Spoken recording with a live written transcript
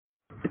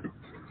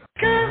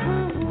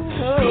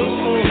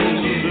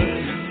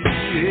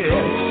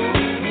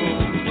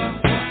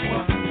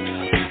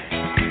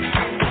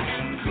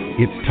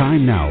It's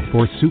time now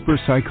for super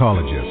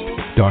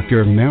psychologist,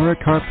 Dr. Mara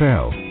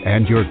Karpel,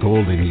 and your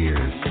golden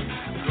years.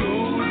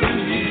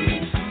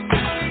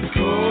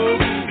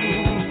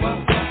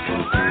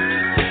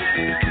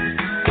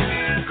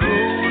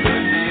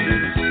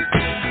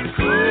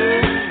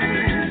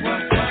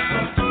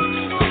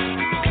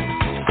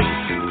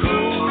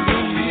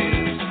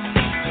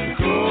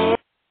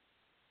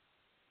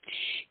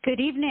 Good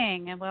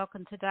evening and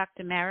welcome to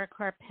Dr. Mara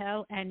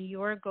Karpel and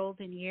your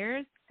golden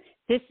years.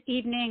 This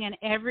evening and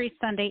every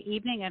Sunday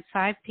evening at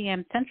 5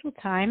 p.m. Central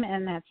Time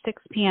and at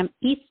 6 p.m.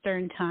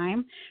 Eastern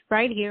Time,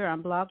 right here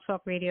on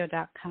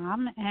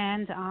blogtalkradio.com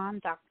and on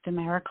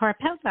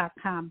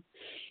drmarakarpel.com.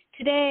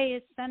 Today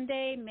is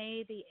Sunday,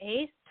 May the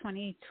 8th,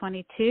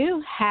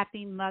 2022.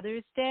 Happy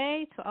Mother's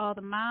Day to all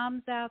the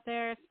moms out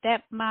there,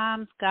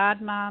 stepmoms,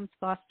 godmoms,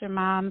 foster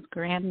moms,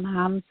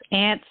 grandmoms,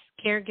 aunts,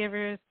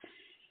 caregivers,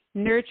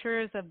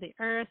 nurturers of the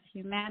earth,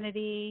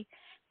 humanity,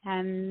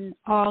 and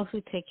all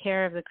who take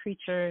care of the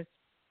creatures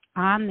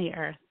on the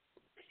earth.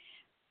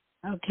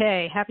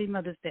 Okay, happy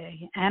Mother's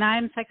Day. And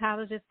I'm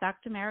psychologist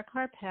Dr. Mara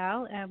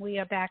Karpel, and we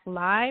are back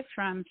live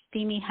from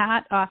steamy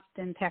hot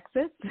Austin,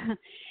 Texas.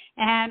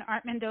 And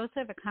Art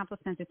Mendoza of Accomplice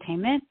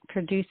Entertainment,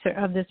 producer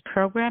of this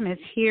program, is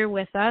here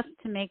with us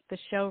to make the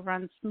show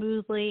run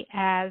smoothly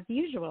as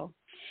usual.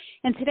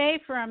 And today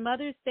for our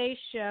Mother's Day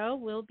show,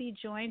 we'll be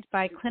joined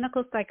by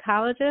clinical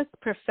psychologist,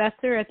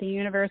 professor at the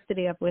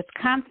University of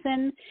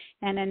Wisconsin,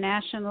 and a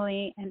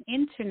nationally and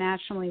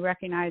internationally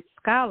recognized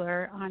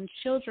scholar on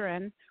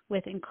children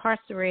with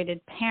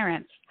incarcerated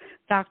parents,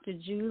 Dr.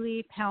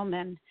 Julie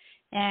Poehlmann.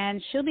 And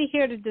she'll be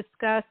here to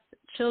discuss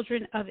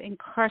children of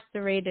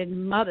incarcerated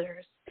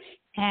mothers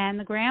and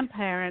the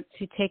grandparents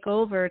who take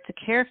over to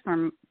care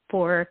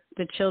for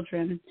the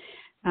children,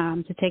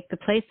 to take the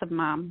place of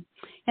mom.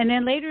 And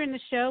then later in the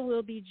show,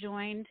 we'll be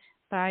joined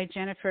by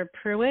Jennifer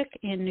Puac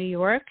in New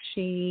York.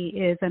 She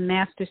is a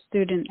master's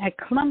student at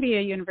Columbia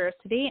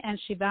University, and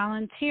she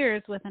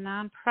volunteers with a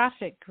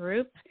nonprofit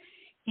group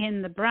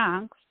in the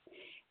Bronx,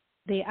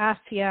 the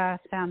Afya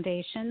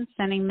Foundation,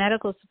 sending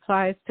medical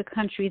supplies to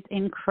countries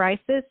in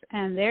crisis,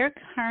 and they're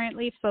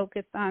currently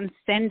focused on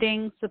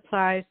sending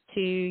supplies to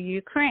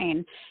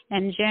Ukraine.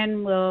 And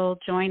Jen will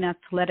join us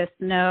to let us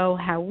know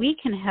how we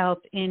can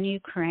help in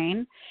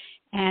Ukraine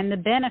and the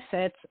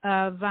benefits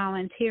of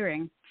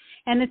volunteering.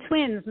 And the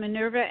twins,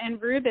 Minerva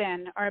and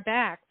Ruben, are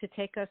back to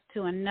take us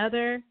to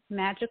another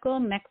magical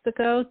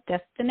Mexico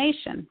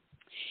destination.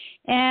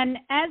 And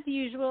as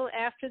usual,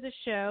 after the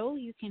show,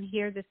 you can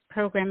hear this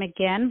program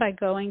again by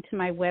going to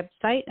my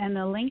website, and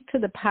the link to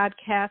the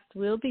podcast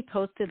will be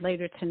posted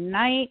later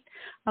tonight,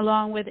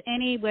 along with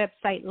any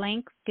website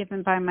links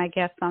given by my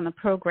guests on the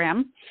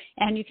program.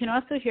 And you can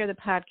also hear the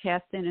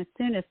podcast in as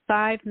soon as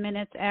 5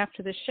 minutes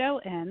after the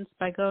show ends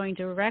by going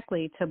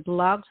directly to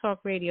Blog Talk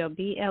Radio,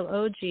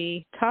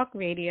 BLOG,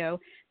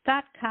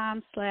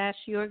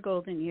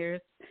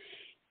 talkradio.com/yourgoldenyears.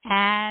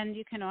 And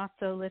you can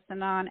also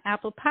listen on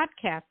Apple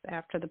Podcasts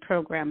after the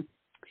program.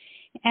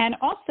 And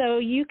also,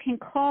 you can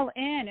call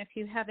in if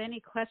you have any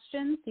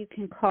questions. You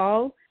can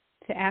call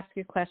to ask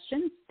your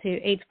questions to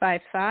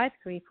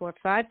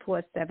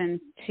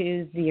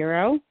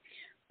 855-345-4720.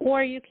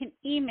 Or you can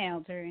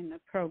email during the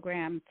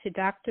program to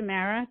Dr.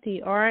 Mara,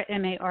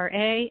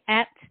 DRMARA,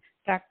 at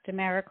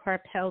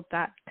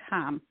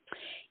drmarakarpel.com.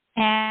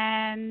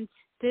 And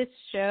this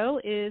show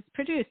is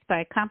produced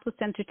by Accomplice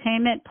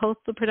Entertainment,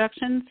 Postal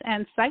Productions,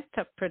 and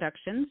Psyched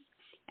Productions,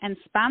 and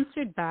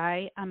sponsored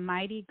by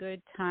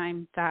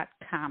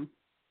amightygoodtime.com.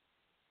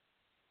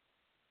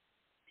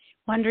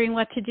 Wondering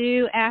what to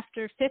do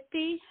after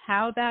 50?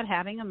 How about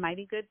having a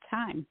mighty good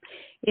time?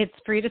 It's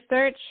free to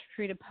search,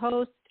 free to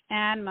post,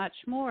 and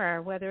much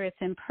more. Whether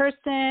it's in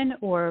person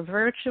or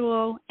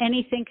virtual,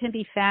 anything can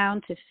be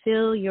found to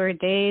fill your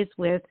days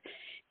with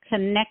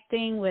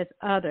connecting with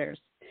others.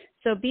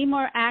 So be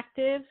more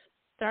active,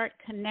 start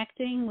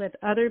connecting with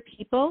other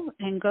people,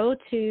 and go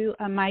to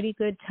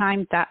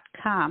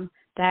amightygoodtime.com.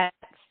 That's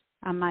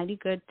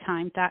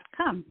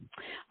amightygoodtime.com.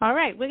 All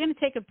right, we're going to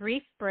take a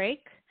brief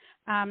break.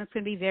 It's going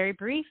to be very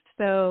brief,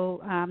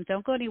 so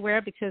don't go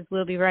anywhere because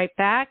we'll be right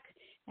back,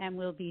 and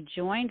we'll be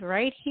joined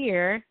right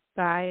here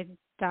by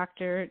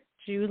Dr.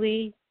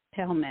 Julie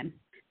Poehlmann.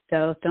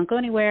 So don't go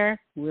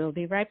anywhere. We'll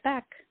be right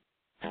back.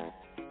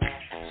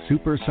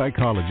 Super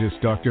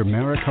psychologist Dr.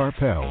 Mara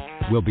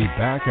Karpel will be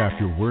back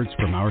after words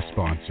from our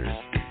sponsors.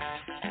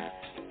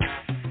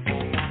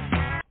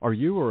 Are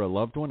you or a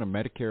loved one a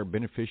Medicare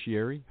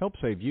beneficiary? Help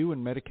save you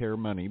and Medicare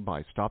money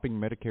by stopping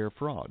Medicare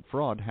fraud.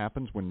 Fraud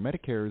happens when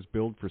Medicare is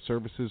billed for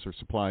services or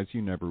supplies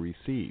you never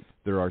receive.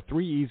 There are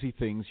 3 easy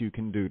things you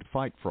can do to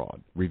fight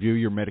fraud. Review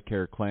your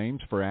Medicare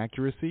claims for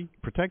accuracy,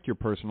 protect your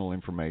personal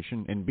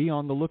information, and be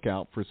on the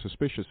lookout for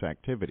suspicious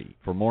activity.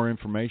 For more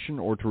information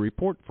or to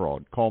report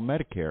fraud, call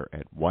Medicare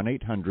at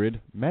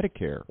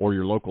 1-800-MEDICARE or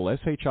your local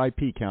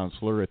SHIP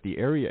counselor at the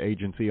Area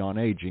Agency on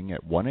Aging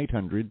at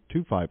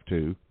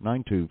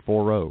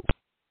 1-800-252-9240.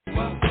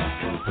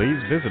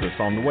 Please visit us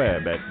on the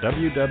web at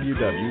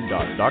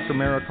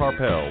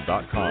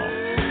www.drmarakarpel.com.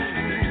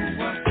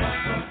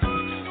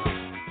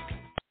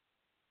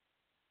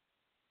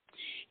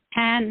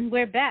 And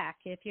we're back.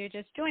 If you're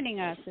just joining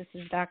us, this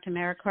is Dr.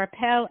 Mara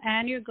Karpel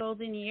and your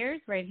golden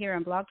years right here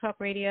on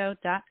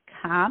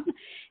blogtalkradio.com.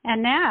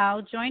 And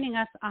now joining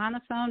us on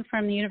the phone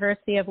from the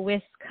University of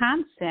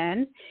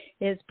Wisconsin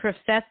is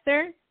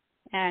Professor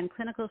and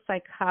clinical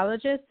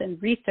psychologist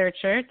and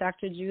researcher,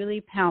 Dr.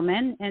 Julie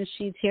Poehlmann, and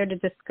she's here to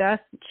discuss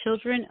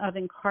children of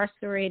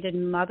incarcerated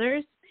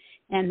mothers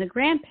and the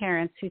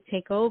grandparents who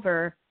take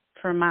over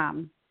for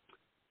mom.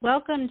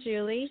 Welcome,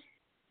 Julie.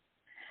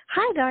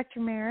 Hi,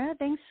 Dr. Mara.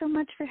 Thanks so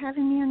much for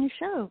having me on your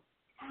show.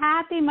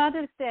 Happy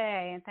Mother's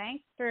Day, and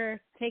thanks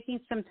for taking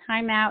some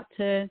time out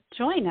to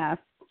join us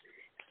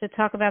to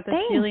talk about this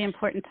really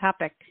important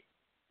topic.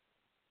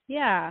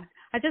 Yeah,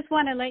 I just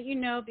want to let you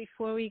know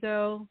before we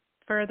go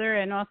further,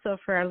 and also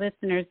for our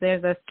listeners,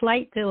 there's a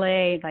slight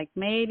delay,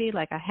 maybe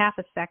a half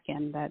a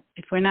second, that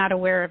if we're not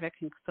aware of it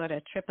can sort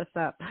of trip us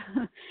up.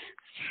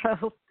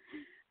 So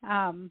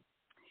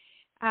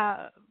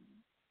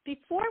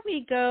before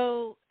we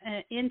go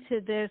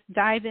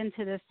dive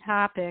into this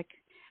topic,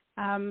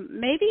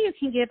 maybe you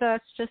can give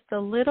us just a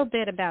little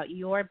bit about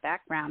your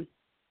background.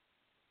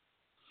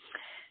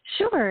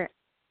 Sure.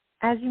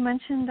 As you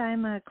mentioned,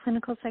 I'm a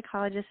clinical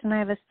psychologist, and I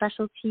have a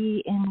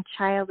specialty in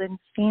child and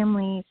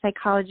family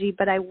psychology,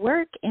 but I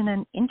work in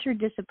an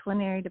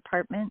interdisciplinary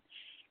department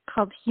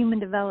called Human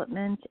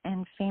Development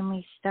and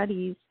Family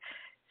Studies.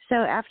 So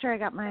after I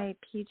got my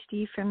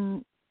PhD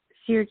from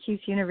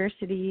Syracuse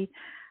University,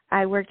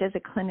 I worked as a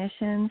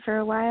clinician for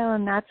a while,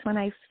 and that's when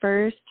I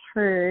first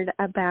heard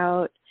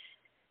about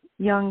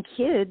young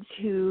kids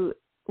who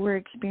were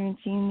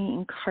experiencing the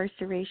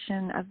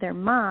incarceration of their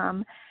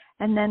mom.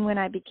 And then when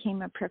I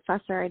became a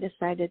professor, I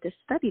decided to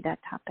study that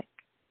topic.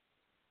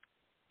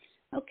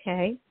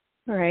 Okay.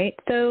 All right.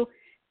 So,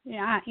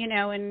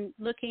 in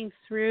looking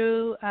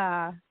through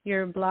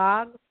your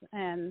blogs,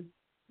 and,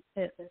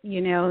 it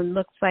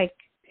looks like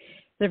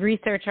the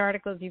research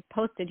articles you've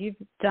posted, you've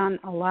done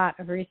a lot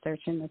of research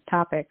in this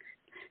topic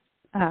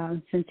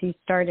since you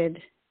started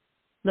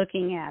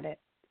looking at it.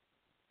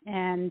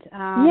 And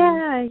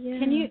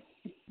can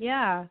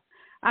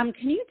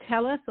you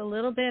tell us a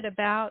little bit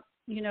about,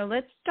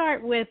 let's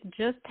start with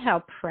just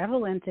how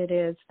prevalent it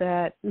is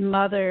that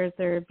mothers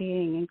are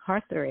being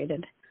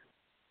incarcerated.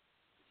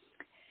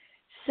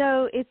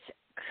 So it's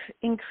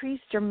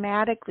increased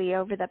dramatically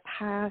over the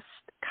past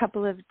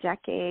couple of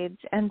decades,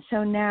 and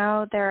so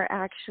now there are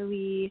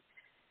actually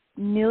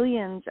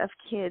millions of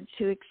kids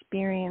who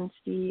experience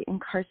the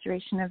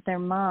incarceration of their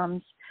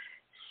moms.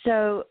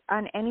 So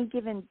on any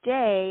given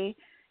day,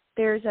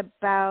 there's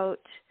about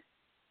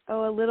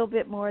a little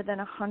bit more than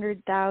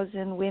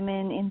 100,000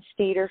 women in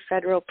state or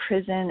federal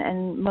prison,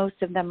 and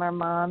most of them are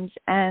moms.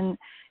 And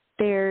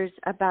there's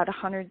about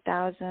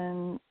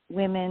 100,000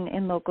 women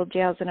in local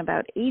jails, and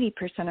about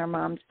 80% are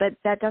moms. But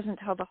that doesn't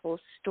tell the whole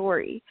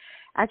story.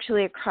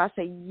 Actually, across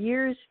a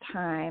year's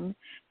time,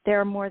 there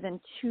are more than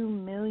 2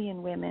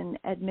 million women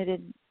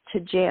admitted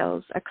to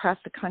jails across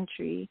the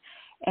country,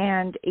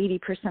 and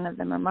 80% of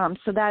them are moms.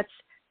 So that's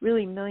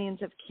really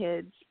millions of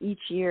kids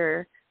each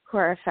year who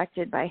are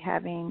affected by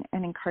having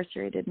an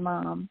incarcerated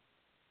mom.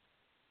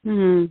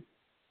 Hmm.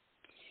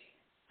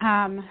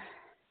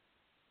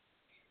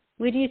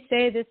 Would you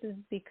say this is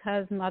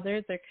because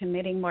mothers are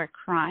committing more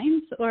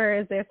crimes, or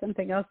is there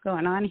something else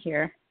going on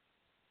here?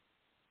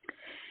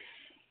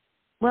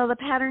 Well, the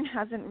pattern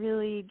hasn't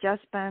really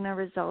just been a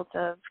result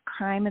of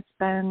crime. It's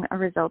been a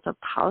result of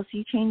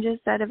policy changes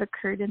that have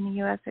occurred in the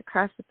U.S.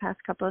 across the past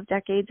couple of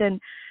decades.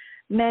 And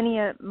many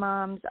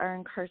moms are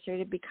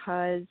incarcerated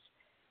because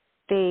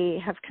they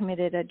have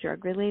committed a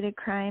drug-related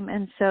crime.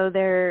 And so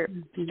they're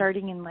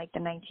starting in the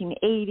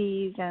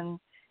 1980s and,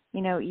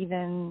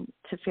 even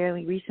to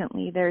fairly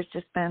recently, there's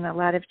just been a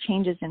lot of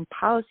changes in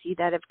policy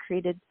that have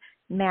created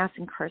mass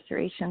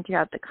incarceration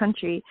throughout the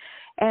country.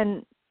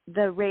 And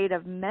the rate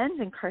of men's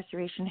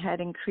incarceration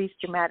had increased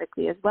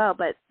dramatically as well,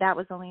 but that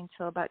was only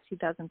until about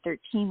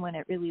 2013 when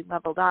it really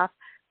leveled off,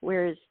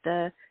 whereas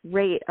the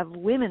rate of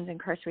women's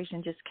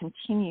incarceration just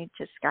continued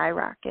to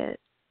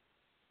skyrocket.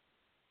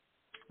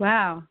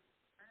 Wow.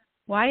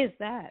 Why is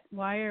that?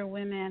 Why are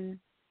women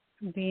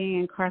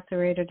being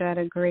incarcerated at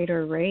a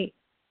greater rate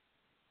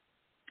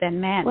than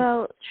men?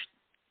 Well,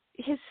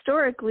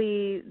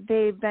 historically,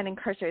 they've been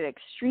incarcerated at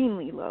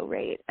extremely low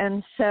rate.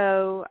 And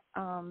so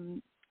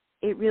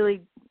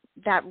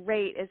that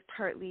rate is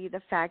partly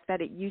the fact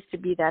that it used to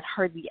be that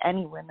hardly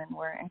any women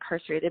were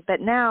incarcerated. But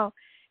now,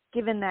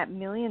 given that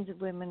millions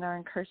of women are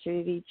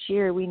incarcerated each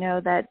year, we know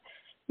that,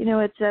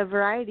 it's a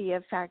variety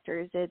of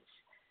factors. It's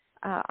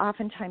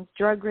oftentimes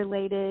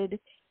drug-related.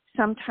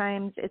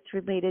 Sometimes it's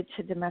related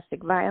to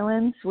domestic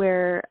violence,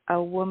 where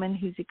a woman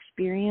who's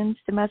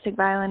experienced domestic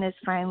violence is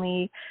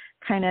finally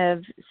kind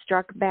of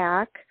struck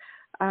back.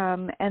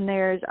 And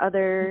there's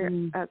other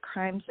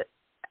crimes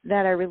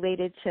that are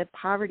related to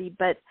poverty.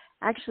 But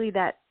actually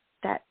that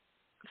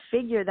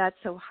figure that's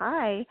so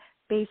high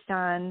based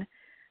on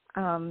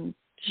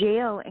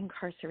jail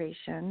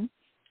incarceration,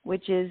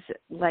 which is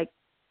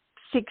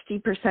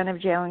 60%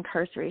 of jail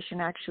incarceration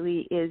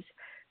actually is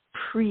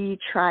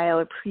pre-trial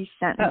or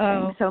pre-sentencing.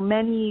 Uh-oh. So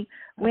many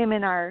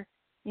women are,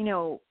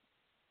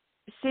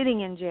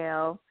 sitting in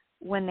jail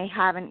when they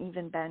haven't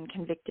even been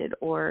convicted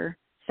or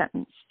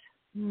sentenced.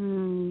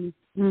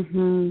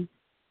 Mm-hmm.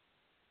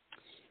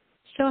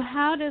 So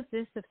how does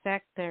this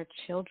affect their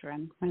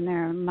children when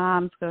their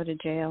moms go to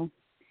jail?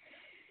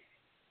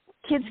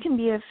 Kids can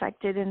be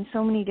affected in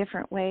so many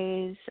different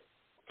ways.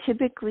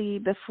 Typically,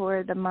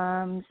 before the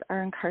moms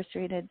are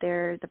incarcerated,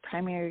 they're the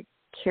primary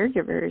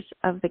caregivers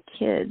of the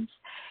kids.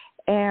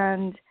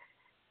 And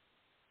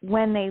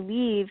when they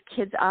leave,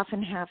 kids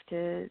often have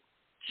to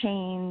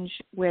change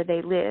where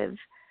they live.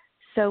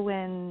 So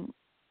when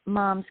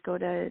moms go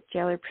to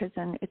jail or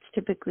prison, it's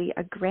typically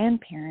a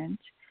grandparent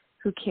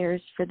who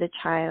cares for the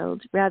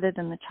child rather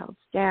than the child's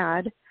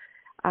dad.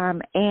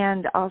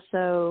 And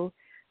also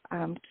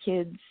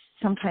kids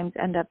sometimes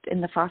end up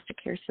in the foster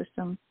care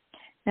system.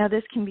 Now,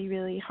 this can be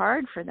really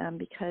hard for them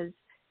because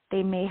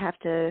they may have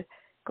to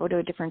go to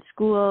a different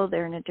school,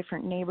 they're in a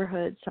different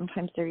neighborhood,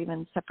 sometimes they're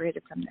even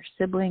separated from their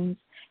siblings,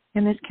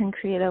 and this can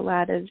create a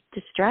lot of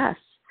distress.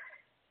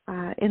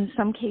 In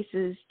some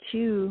cases,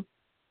 too,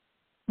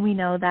 we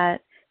know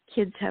that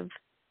kids have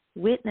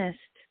witnessed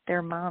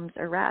their mom's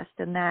arrest,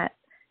 and that,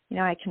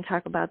 I can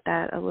talk about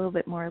that a little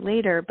bit more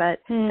later, but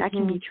that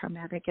can be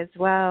traumatic as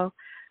well.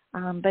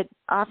 But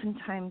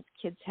oftentimes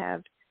kids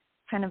have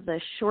kind of the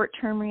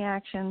short-term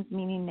reactions,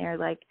 meaning they're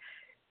like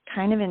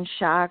kind of in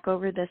shock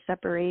over the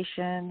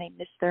separation. They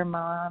miss their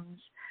moms.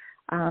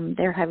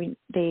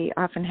 They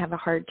often have a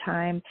hard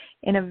time.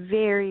 In a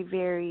very,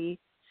 very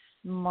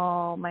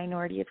small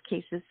minority of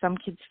cases, some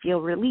kids feel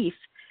relief.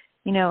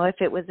 If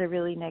it was a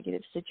really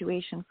negative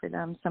situation for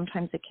them,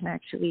 sometimes it can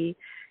actually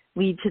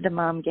lead to the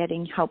mom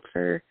getting help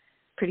for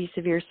pretty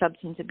severe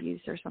substance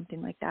abuse or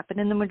something like that. But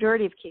in the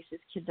majority of cases,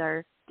 kids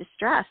are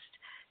distressed.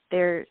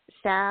 They're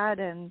sad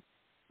and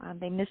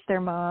they miss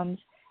their moms.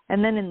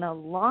 And then in the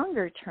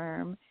longer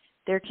term,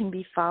 there can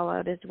be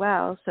fallout as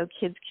well. So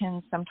kids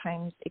can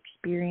sometimes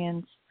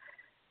experience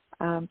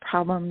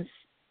problems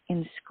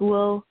in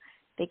school.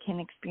 They can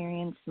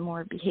experience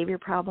more behavior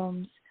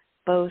problems,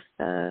 both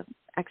the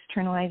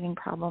externalizing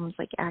problems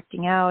like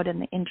acting out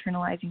and the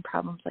internalizing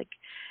problems like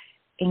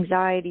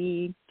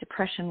anxiety,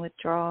 depression,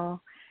 withdrawal.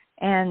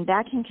 And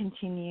that can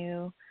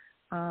continue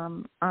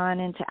on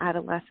into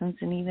adolescence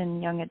and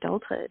even young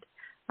adulthood.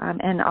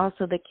 And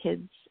also the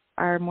kids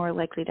are more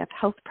likely to have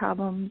health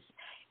problems,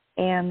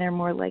 and they're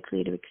more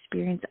likely to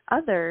experience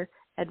other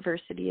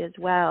adversity as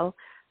well.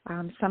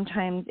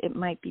 Sometimes it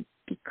might be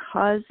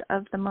because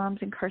of the mom's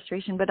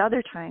incarceration, but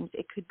other times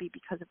it could be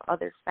because of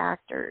other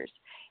factors,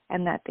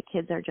 and that the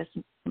kids are just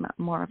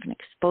more often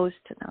exposed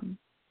to them.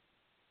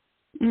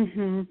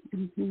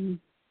 Mm-hmm.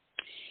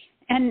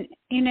 And,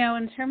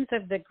 in terms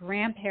of the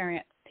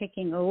grandparents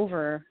taking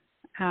over,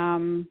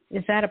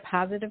 is that a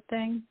positive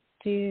thing?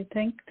 Do you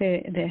think?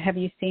 Have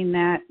you seen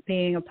that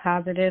being a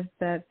positive,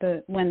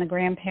 that when the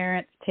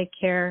grandparents take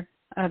care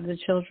of the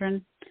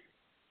children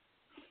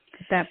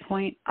at that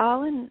point?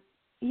 All in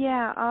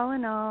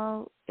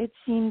all, it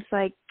seems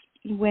like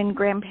when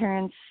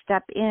grandparents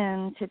step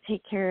in to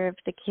take care of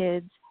the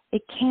kids,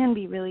 it can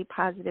be really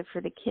positive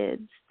for the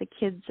kids. The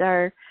kids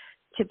are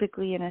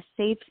typically in a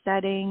safe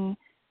setting.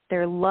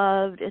 They're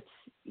loved. It's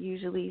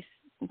usually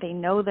they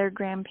know their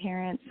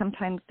grandparents.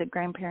 Sometimes the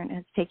grandparent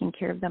has taken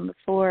care of them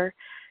before.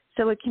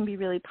 So it can be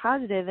really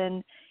positive.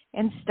 And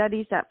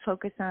studies that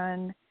focus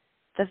on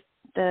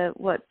the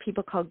what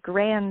people call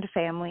grand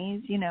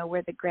families,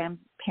 where the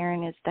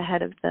grandparent is the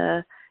head of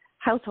the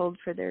household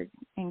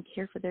and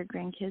care for their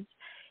grandkids,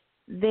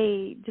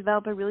 they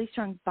develop a really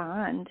strong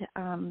bond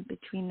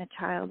between the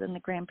child and the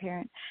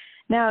grandparent.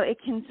 Now, it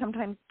can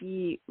sometimes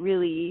be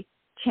really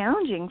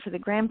challenging for the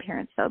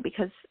grandparents, though,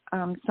 because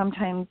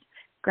sometimes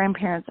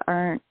grandparents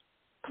aren't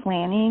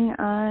planning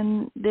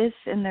on this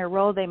in their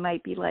role. They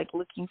might be like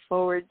looking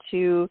forward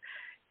to,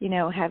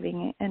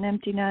 having an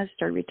empty nest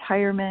or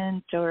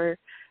retirement or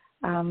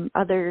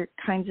other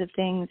kinds of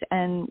things.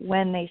 And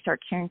when they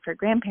start caring for a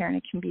grandparent,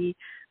 it can be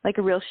like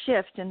a real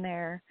shift in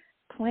their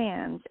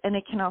plans. And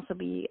it can also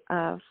be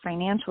a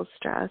financial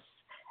stress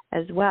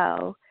as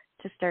well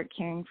to start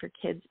caring for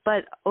kids.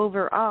 But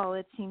overall,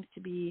 it seems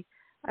to be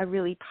a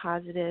really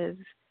positive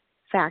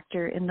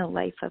factor in the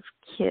life of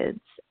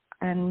kids.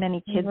 And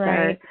many kids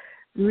are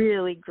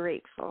really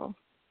grateful.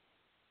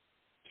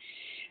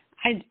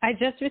 I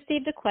just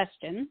received a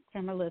question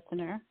from a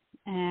listener,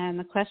 and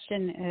the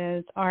question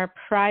is, are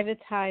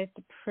privatized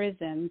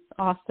prisons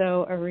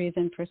also a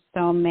reason for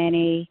so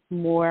many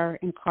more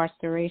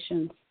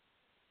incarcerations?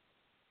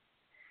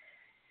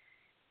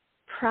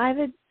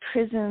 Private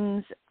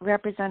prisons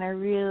represent a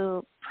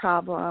real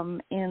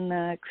problem in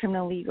the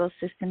criminal legal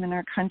system in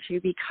our country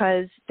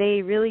because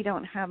they really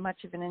don't have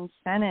much of an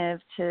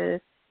incentive to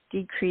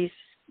decrease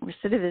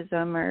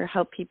recidivism or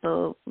help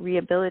people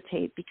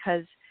rehabilitate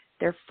because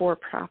they're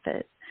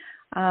for-profit.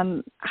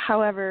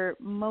 However,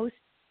 most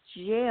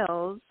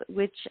jails,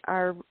 which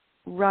are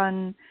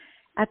run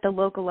at the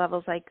local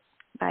levels, like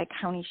by a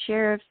county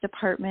sheriff's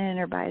department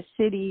or by a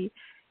city,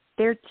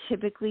 they're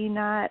typically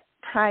not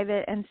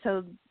private, and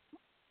so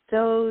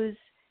those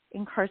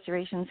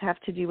incarcerations have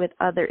to do with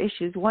other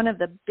issues. One of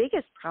the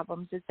biggest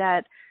problems is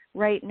that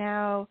right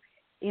now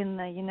in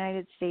the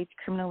United States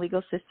criminal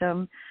legal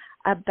system,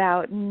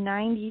 about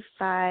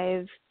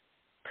 95%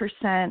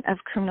 of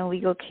criminal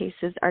legal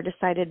cases are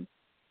decided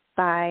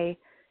by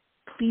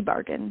plea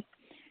bargain.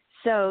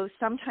 So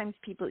sometimes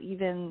people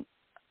even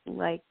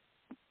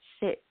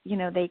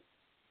they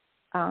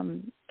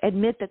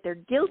admit that they're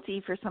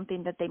guilty for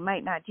something that they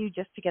might not do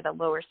just to get a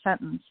lower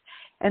sentence.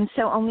 And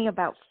so only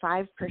about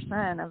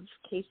 5% of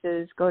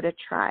cases go to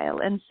trial.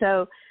 And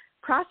so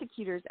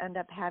prosecutors end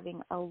up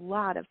having a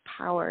lot of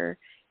power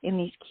in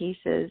these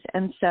cases.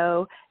 And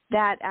so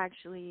that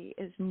actually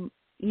is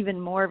even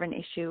more of an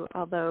issue,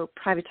 although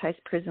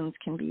privatized prisons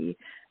can be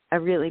a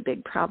really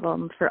big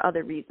problem for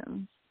other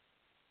reasons.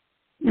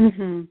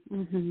 Mhm.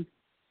 Mhm.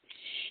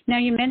 Now,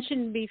 you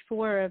mentioned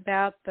before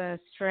about the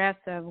stress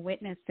of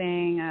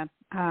witnessing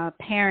a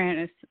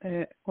parent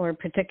or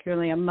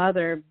particularly a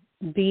mother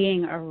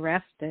being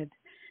arrested.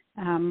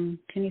 Can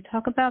you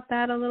talk about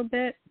that a little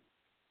bit?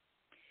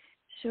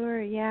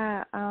 Sure,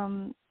 yeah.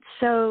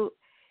 So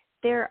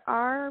there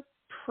are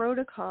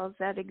protocols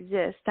that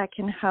exist that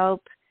can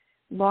help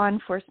law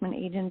enforcement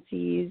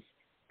agencies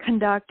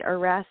conduct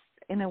arrests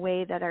in a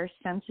way that are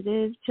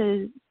sensitive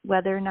to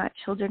whether or not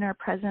children are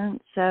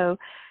present. So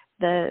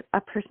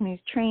a person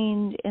who's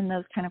trained in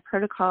those kind of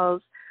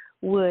protocols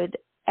would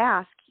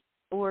ask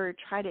or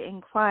try to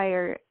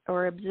inquire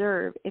or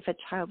observe if a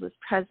child was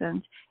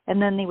present,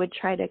 and then they would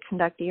try to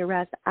conduct the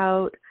arrest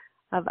out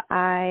of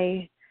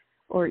eye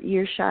or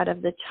earshot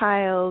of the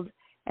child,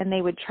 and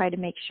they would try to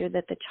make sure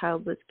that the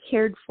child was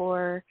cared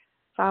for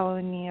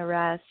following the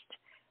arrest,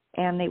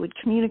 and they would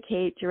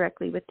communicate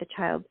directly with the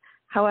child.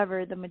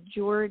 However, the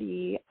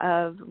majority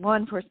of law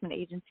enforcement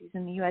agencies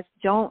in the U.S.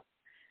 don't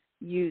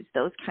use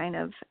those kind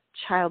of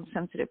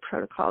child-sensitive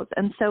protocols.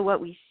 And so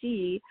what we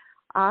see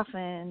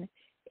often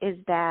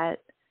is that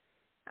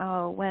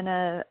when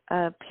a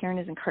parent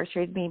is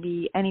incarcerated,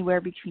 maybe anywhere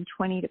between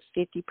 20 to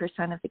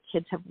 50% of the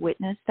kids have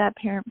witnessed that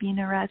parent being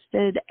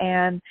arrested.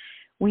 And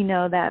we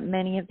know that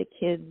many of the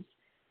kids,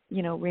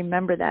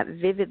 remember that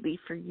vividly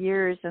for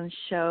years and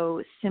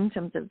show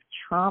symptoms of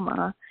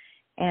trauma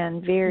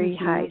and very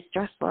high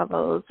stress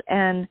levels.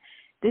 And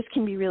this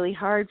can be really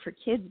hard for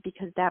kids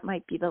because that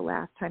might be the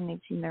last time they've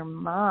seen their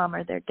mom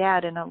or their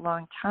dad in a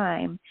long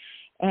time.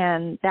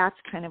 And that's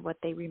kind of what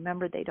they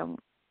remember. They don't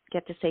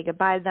get to say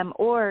goodbye to them,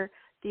 or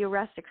the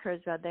arrest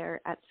occurs while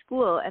they're at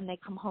school and they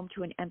come home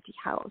to an empty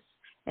house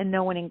and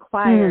no one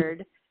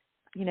inquired,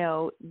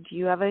 do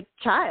you have a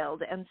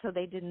child? And so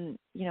they didn't,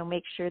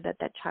 make sure that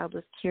that child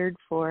was cared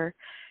for.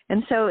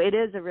 And so it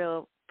is a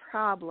real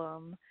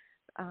problem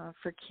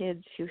for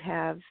kids who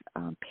have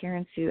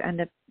parents who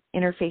end up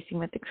interfacing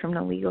with the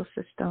criminal legal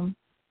system.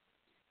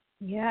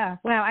 Yeah.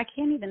 Well, I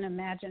can't even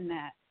imagine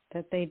that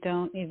they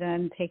don't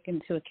even take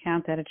into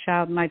account that a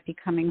child might be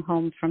coming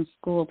home from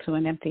school to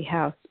an empty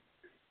house.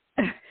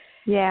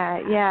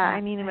 Yeah.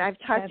 I mean, I've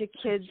talked to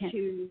kids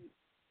who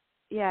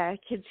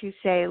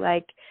say,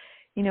 like,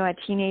 a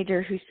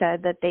teenager who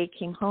said that they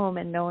came home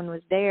and no one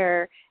was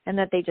there, and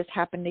that they just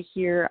happened to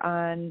hear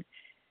on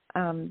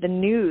the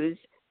news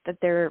that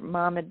their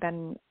mom had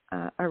been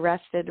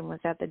arrested and was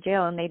at the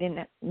jail, and they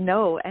didn't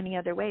know any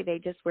other way. They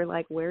just were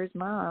like, "Where's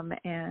mom?"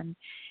 And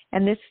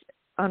this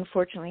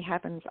unfortunately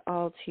happens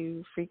all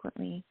too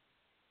frequently.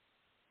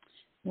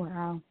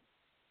 Wow.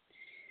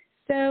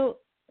 So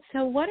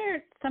what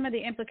are some of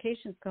the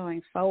implications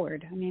going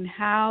forward? I mean,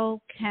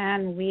 how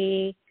can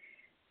we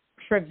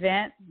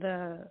prevent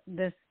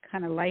this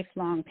kind of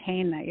lifelong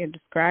pain that you're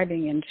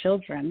describing in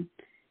children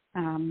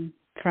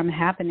from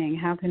happening?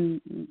 How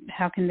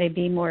can they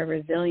be more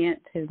resilient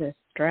to the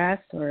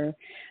stress, or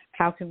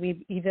how can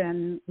we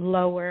even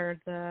lower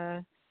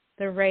the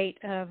rate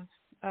of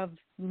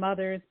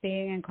mothers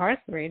being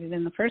incarcerated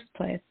in the first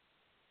place?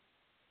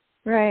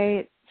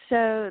 Right.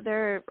 So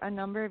there are a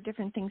number of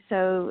different things.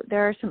 So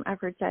there are some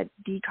efforts at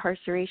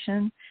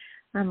decarceration.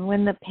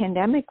 When the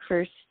pandemic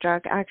first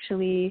struck,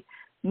 actually,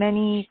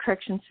 many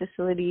corrections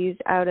facilities,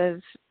 out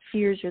of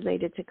fears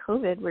related to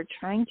COVID, were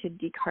trying to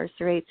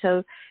decarcerate.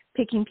 So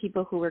picking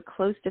people who were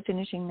close to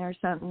finishing their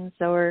sentence,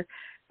 or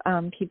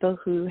people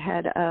who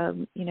had,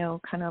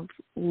 kind of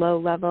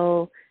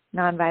low-level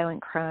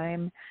nonviolent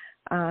crime,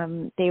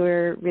 they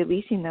were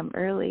releasing them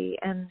early.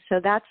 And so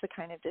that's the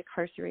kind of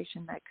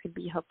decarceration that could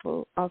be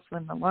helpful also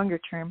in the longer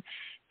term.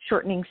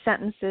 Shortening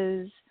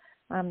sentences,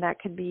 that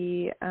could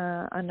be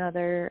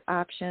another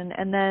option.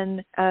 And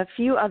then a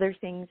few other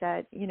things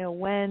that,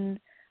 when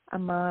a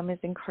mom is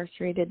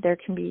incarcerated, there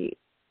can be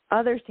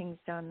other things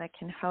done that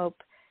can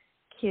help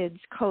kids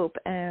cope.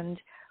 And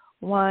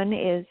one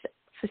is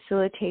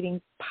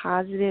facilitating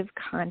positive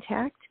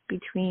contact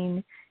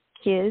between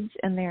kids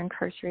and their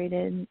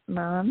incarcerated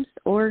moms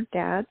or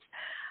dads.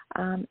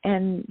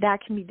 And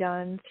that can be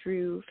done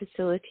through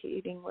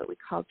facilitating what we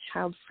call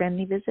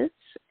child-friendly visits.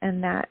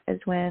 And that is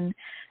when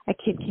a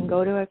kid can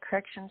go to a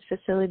corrections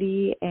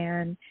facility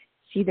and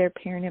see their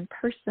parent in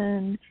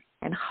person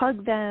and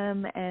hug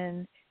them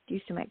and do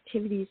some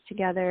activities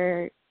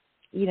together,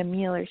 eat a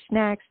meal or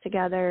snacks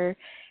together,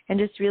 and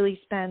just really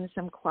spend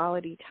some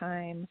quality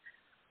time.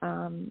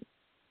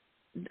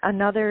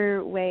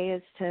 Another way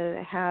is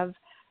to have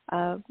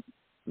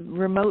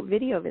remote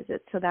video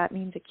visits. So that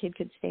means a kid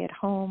could stay at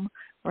home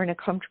or in a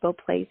comfortable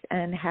place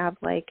and have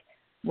like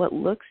what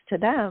looks to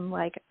them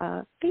like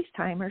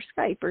FaceTime or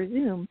Skype or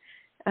Zoom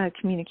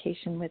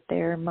communication with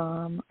their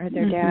mom or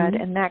their dad.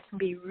 And that can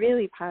be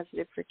really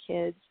positive for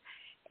kids.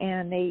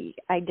 And they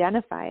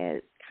identify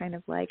it kind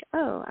of like,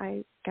 oh,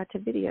 I got to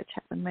video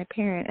chat with my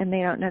parent. And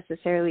they don't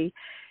necessarily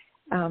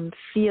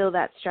feel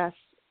that stress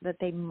that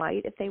they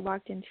might if they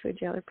walked into a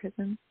jail or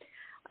prison.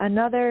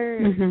 Another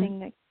thing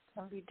that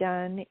can be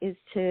done is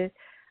to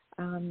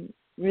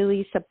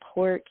really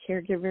support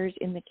caregivers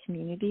in the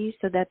community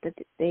so that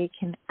they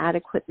can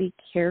adequately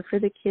care for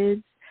the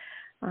kids.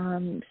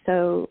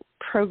 So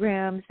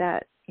programs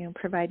that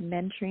provide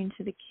mentoring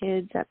to the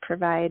kids, that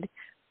provide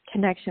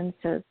connections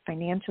to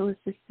financial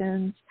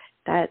assistance,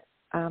 that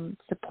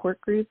support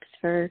groups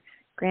for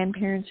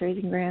grandparents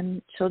raising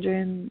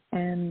grandchildren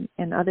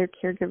and other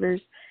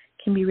caregivers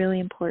can be really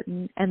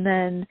important. And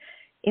then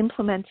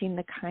implementing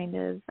the kind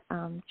of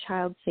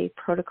child-safe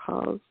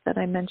protocols that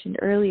I mentioned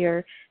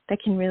earlier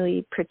that can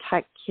really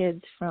protect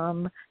kids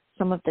from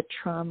some of the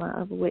trauma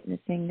of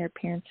witnessing their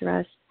parents'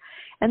 arrest.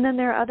 And then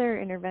there are other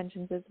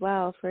interventions as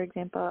well. For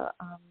example,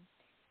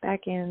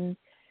 back in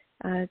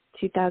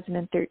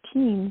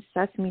 2013,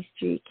 Sesame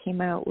Street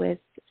came out with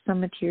some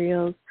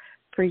materials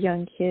for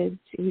young kids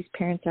whose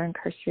parents are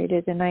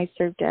incarcerated, and I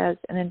served as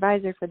an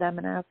advisor for them,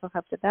 and I also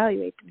helped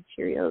evaluate the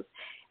materials.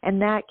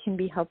 And that can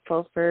be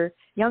helpful for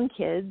young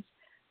kids.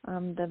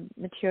 The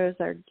materials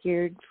are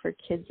geared for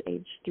kids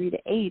age 3 to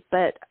 8,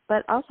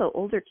 but also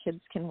older kids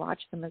can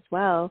watch them as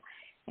well.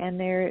 And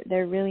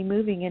they're really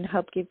moving and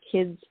help give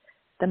kids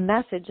the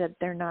message that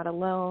they're not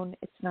alone.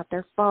 It's not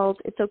their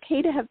fault. It's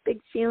okay to have big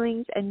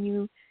feelings,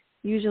 and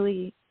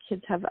usually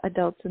kids have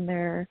adults in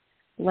their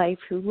life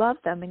who love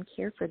them and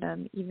care for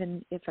them,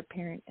 even if a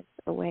parent is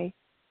away.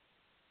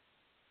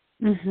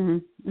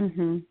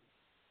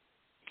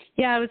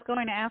 Yeah, I was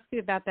going to ask you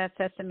about that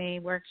Sesame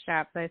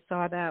workshop. I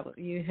saw that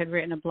you had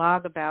written a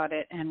blog about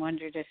it and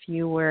wondered if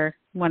you were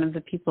one of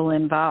the people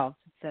involved.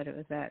 It said it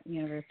was at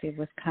University of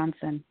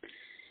Wisconsin.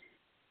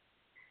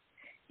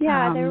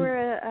 Yeah, there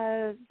were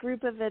a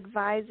group of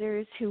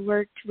advisors who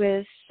worked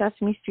with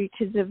Sesame Street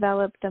to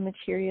develop the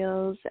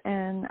materials,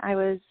 and I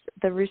was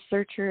the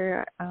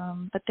researcher,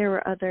 but there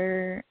were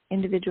other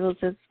individuals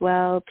as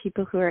well,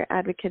 people who are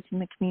advocates in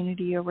the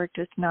community or worked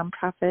with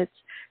nonprofits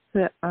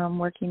who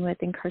working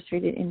with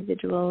incarcerated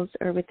individuals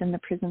or within the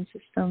prison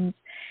systems.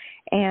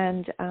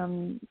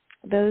 And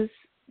those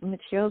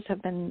materials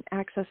have been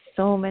accessed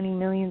so many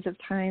millions of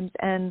times,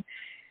 and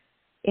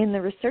in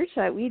the research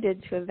that we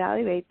did to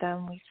evaluate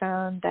them, we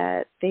found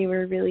that they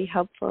were really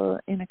helpful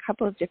in a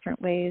couple of different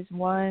ways.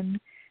 One,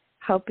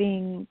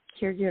 helping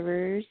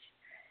caregivers,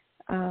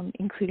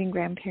 including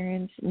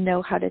grandparents,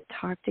 know how to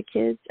talk to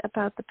kids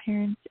about the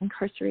parents'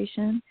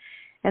 incarceration.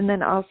 And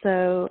then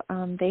also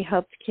they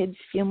helped kids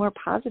feel more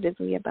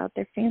positively about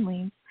their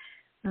families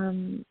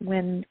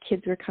when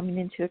kids were coming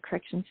into a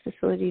corrections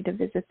facility to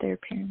visit their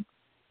parents.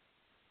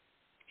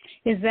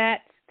 Is that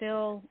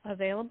still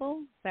available?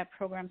 Is that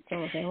program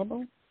still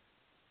available?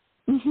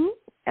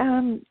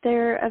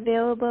 They're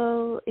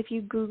available if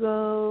you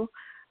Google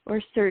or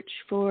search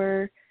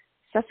for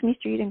Sesame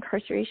Street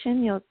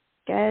Incarceration. You'll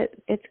get,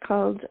 it's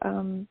called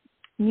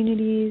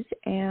Communities,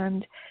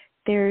 and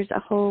there's a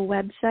whole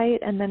website,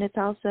 and then it's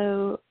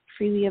also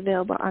freely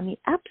available on the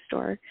App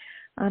Store.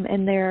 And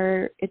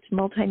it's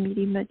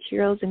multimedia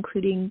materials,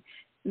 including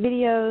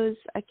videos,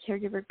 a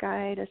caregiver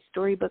guide, a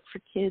storybook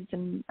for kids,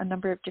 and a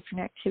number of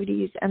different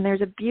activities. And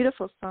there's a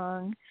beautiful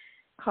song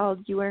called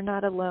You Are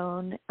Not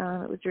Alone.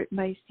 It was written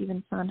by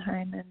Stephen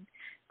Sondheim and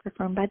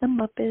performed by the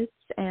Muppets.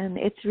 And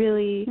it's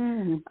really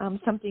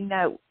something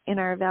that in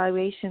our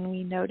evaluation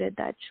we noted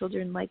that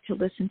children like to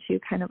listen to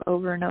kind of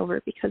over and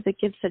over because it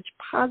gives such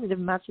positive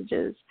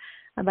messages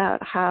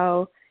about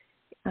how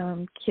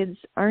kids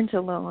aren't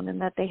alone and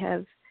that they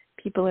have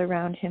people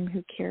around him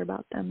who care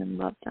about them and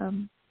love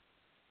them.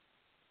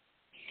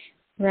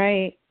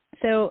 Right.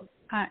 So,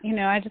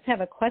 I just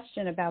have a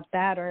question about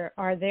that.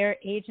 Are there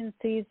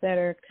agencies that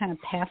are kind of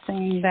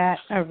passing that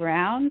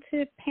around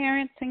to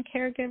parents and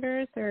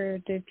caregivers, or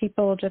do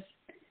people just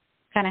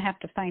kind of have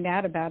to find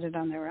out about it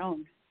on their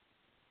own?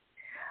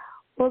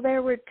 Well,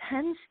 there were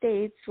 10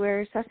 states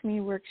where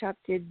Sesame Workshop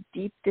did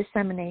deep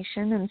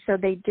dissemination, and so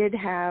they did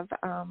have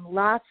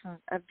lots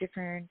of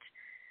different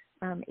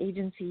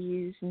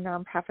agencies,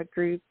 nonprofit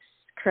groups,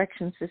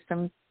 correction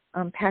systems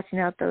passing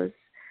out those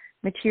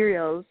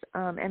materials,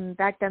 and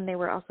back then they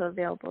were also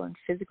available in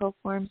physical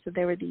form. So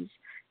there were these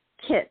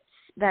kits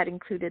that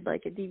included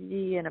like a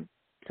DVD and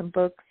some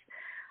books.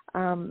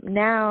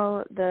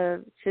 Now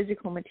the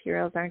physical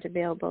materials aren't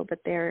available, but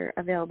they're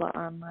available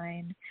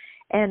online.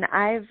 And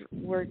I've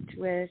worked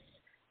with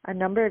a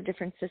number of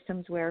different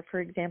systems where, for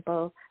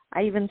example,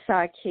 I even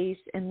saw a case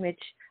in which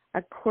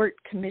a court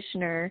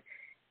commissioner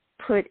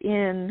put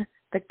in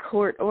the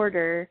court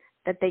order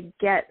that they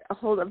get a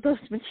hold of those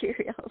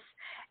materials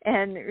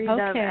and read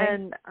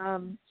them.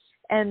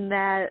 And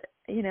that,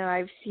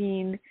 I've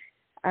seen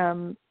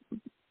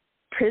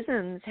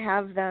prisons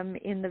have them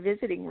in the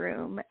visiting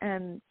room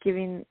and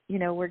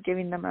we're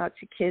giving them out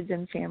to kids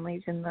and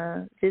families in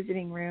the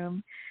visiting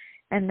room.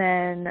 And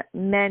then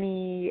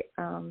many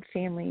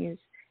families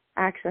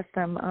access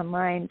them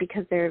online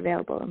because they're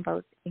available in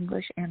both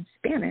English and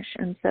Spanish.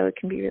 And so it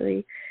can be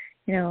really,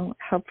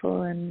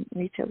 helpful and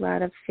reach a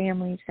lot of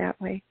families that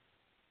way.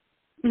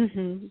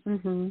 Okay.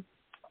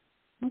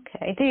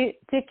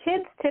 Do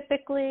kids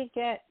typically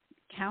get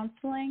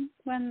counseling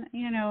when,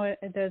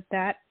 does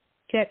that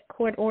get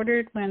court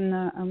ordered when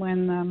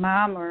the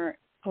mom or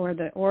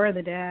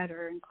the dad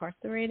are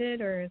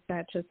incarcerated, or is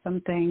that just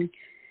something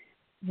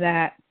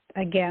that,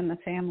 again, the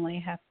family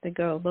has to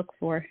go look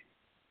for?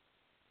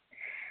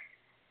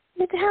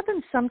 It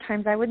happens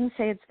sometimes. I wouldn't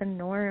say it's the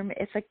norm.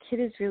 If a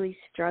kid is really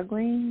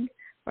struggling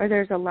or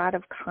there's a lot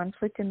of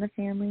conflict in the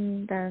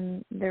family,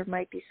 then there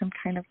might be some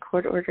kind of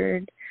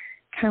court-ordered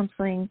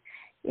counseling.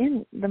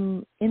 In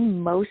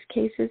most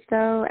cases,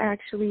 though,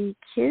 actually,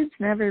 kids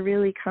never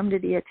really come to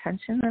the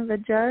attention of a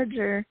judge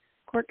or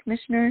court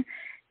commissioner.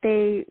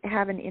 They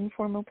have an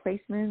informal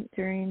placement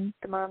during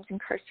the mom's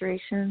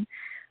incarceration,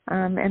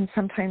 and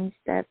sometimes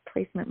that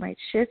placement might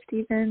shift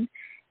even,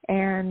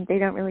 and they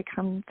don't really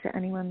come to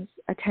anyone's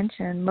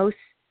attention. Most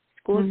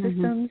school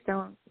systems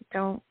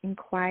don't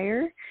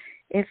inquire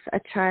if a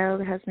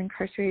child has an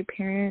incarcerated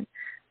parent.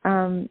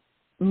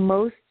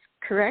 Most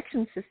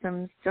correction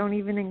systems don't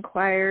even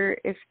inquire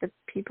if the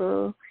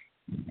people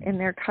in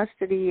their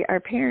custody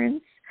are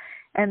parents.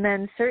 And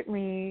then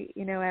certainly,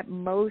 at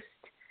most,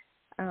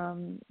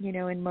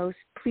 in most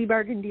plea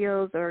bargain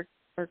deals or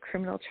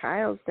criminal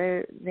trials,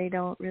 they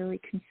don't really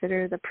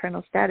consider the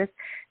parental status.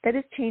 That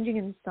is changing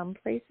in some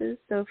places.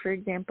 So, for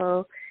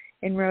example,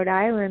 in Rhode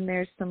Island,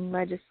 there's some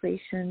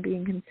legislation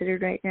being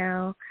considered right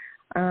now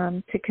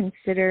to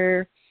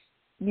consider,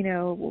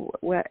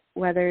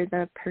 whether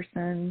the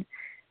person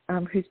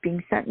who's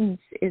being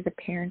sentenced is a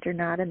parent or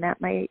not, and that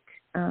might,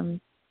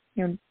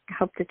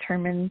 help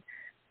determine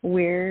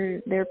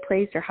where they're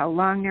placed or how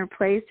long they're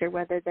placed, or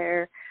whether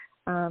they're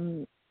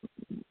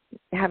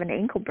have an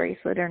ankle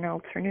bracelet or an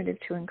alternative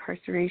to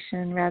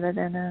incarceration rather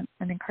than an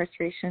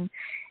incarceration.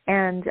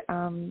 And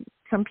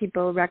some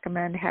people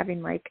recommend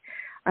having like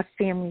a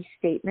family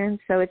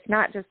statement. So it's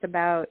not just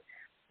about,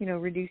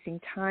 reducing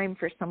time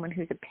for someone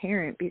who's a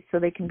parent so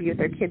they can be with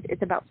their kids.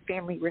 It's about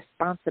family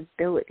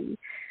responsibility.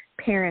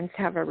 Parents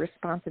have a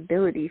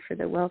responsibility for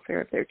the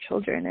welfare of their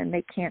children, and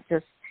they can't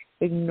just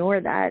ignore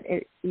that,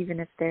 even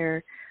if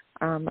they're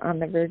on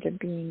the verge of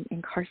being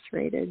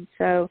incarcerated.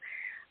 So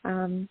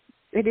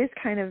it is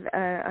kind of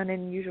an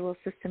unusual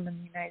system in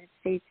the United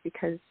States,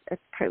 because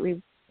that's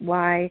partly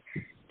why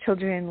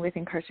children with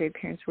incarcerated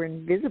parents were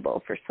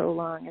invisible for so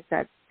long, is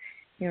that,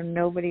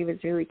 nobody was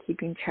really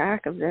keeping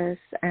track of this,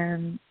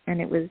 and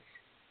it was,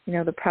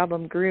 the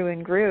problem grew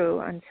and grew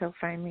until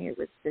finally it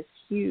was this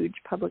huge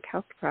public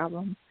health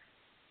problem.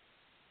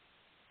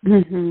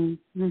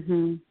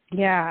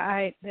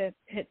 Yeah,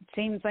 it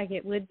seems like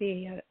it would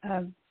be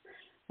a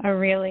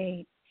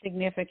really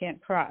significant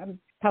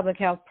public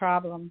health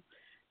problem.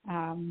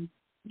 That's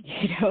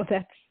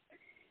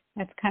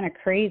kind of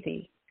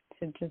crazy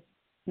to just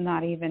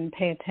not even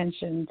pay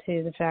attention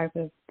to the fact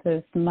that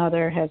this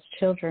mother has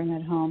children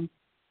at home.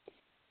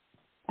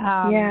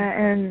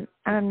 And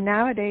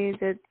nowadays,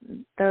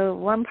 the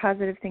one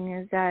positive thing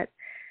is that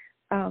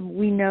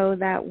we know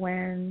that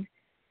when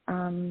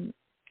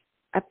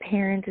a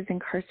parent is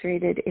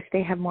incarcerated, if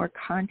they have more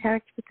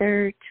contact with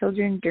their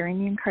children during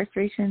the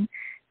incarceration,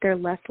 they're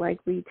less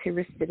likely to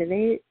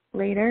recidivate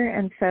later.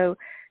 And so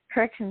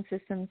correction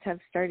systems have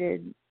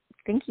started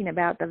thinking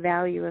about the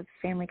value of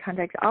family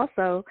contact.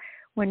 Also,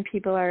 when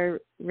people are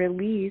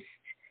released,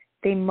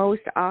 they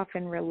most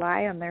often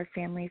rely on their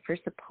family for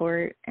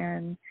support.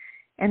 And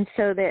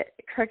so the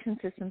correction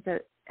systems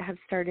that have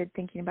started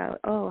thinking about,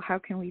 how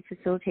can we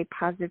facilitate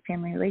positive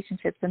family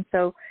relationships? And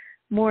so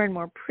more and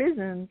more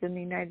prisons in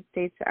the United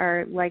States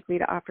are likely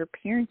to offer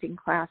parenting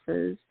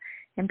classes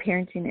and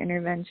parenting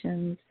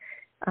interventions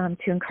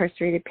to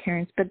incarcerated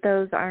parents, but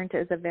those aren't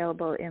as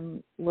available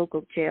in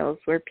local jails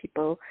where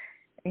people,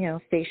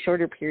 stay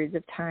shorter periods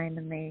of time,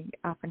 and they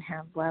often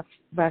have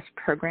less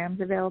programs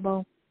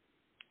available.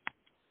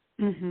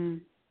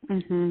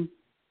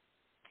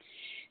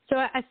 So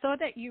I saw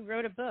that you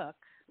wrote a book,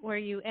 or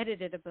you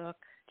edited a book,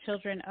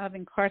 Children of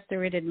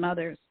Incarcerated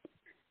Mothers.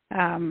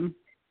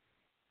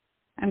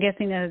 I'm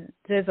guessing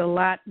there's a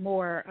lot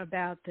more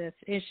about this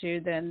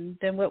issue than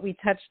what we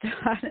touched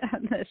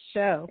on this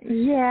show.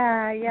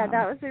 Yeah,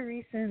 that was a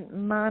recent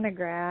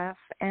monograph,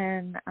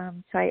 and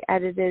so I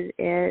edited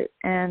it,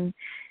 and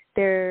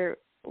there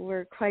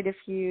were quite a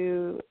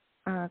few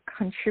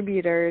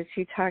contributors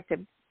who talked,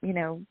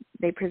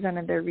 they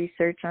presented their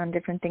research on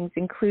different things,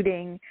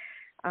 including,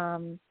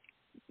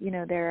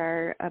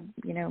 there are,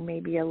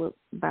 maybe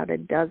about a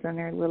dozen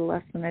or a little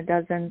less than a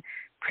dozen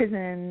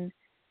prison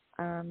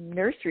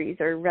nurseries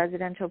or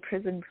residential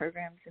prison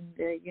programs in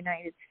the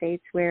United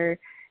States where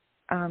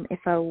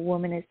if a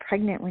woman is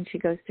pregnant when she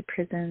goes to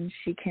prison,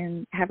 she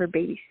can have her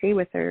baby stay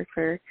with her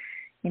for,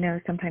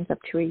 sometimes up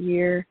to a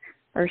year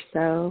or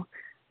so.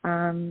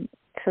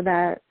 So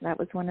that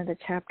was one of the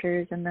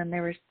chapters. And then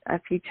there were a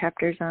few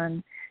chapters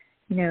on,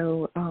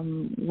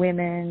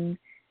 women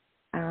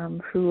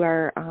who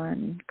are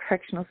on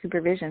correctional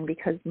supervision,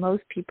 because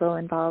most people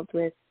involved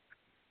with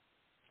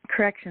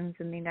corrections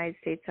in the United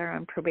States are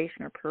on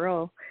probation or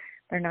parole.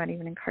 They're not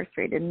even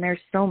incarcerated. And there's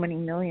so many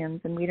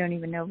millions, and we don't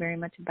even know very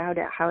much about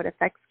it, how it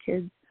affects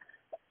kids.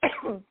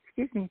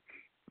 Excuse me.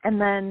 And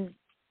then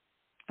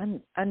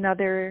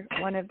another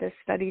one of the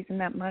studies in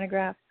that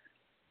monograph,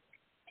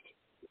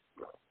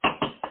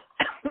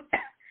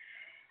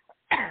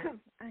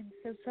 I'm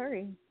so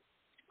sorry.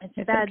 It's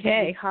bad to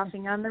be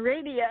coughing on the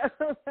radio.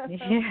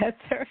 Yeah, it's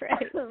all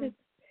right.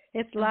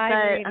 It's live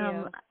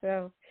radio.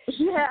 So.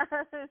 Yeah,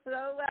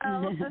 so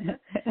well.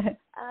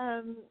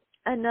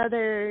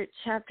 Another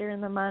chapter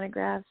in the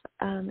monograph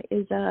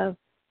is a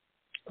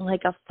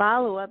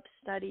follow-up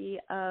study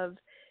of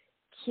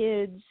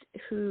kids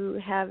who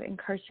have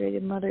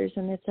incarcerated mothers,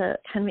 and it's a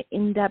kind of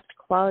in-depth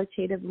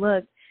qualitative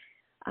look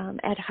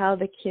at how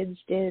the kids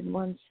did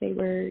once they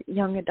were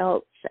young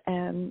adults,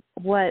 and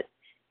what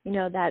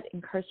that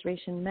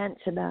incarceration meant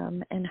to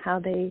them, and how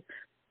they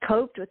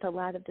coped with a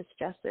lot of the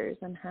stressors,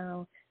 and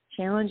how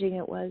challenging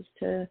it was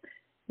to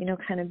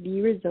kind of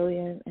be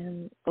resilient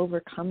and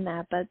overcome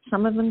that. But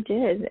some of them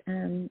did,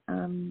 and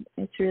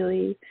it's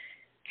really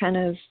kind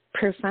of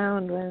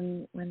profound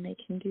when they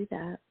can do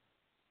that.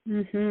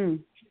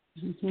 Mhm.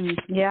 Mhm.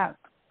 Yeah.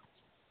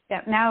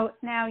 Yeah.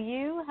 Now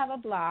you have a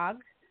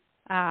blog.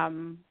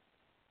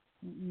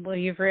 Well,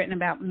 you've written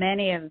about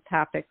many of the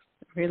topics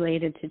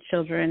related to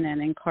children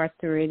and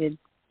incarcerated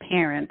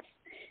parents,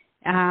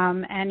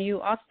 and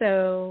you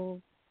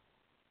also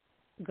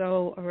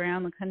go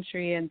around the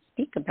country and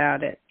speak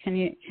about it. Can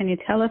you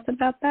tell us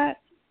about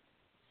that?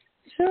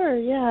 Sure,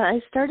 yeah.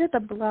 I started the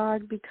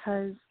blog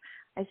because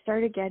I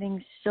started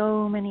getting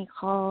so many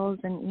calls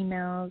and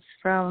emails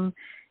from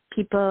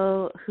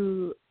people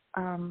who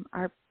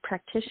are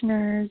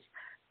practitioners,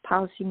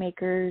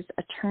 policymakers,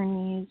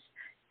 attorneys,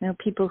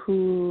 people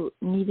who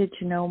needed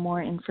to know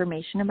more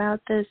information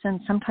about this.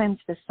 And sometimes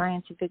the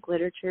scientific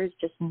literature is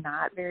just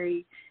not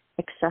very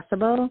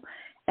accessible.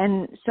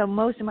 And so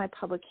most of my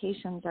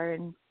publications are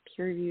in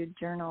peer-reviewed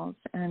journals.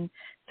 And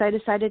so I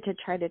decided to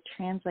try to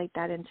translate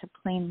that into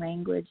plain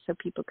language so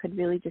people could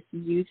really just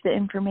use the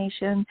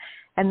information.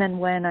 And then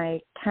when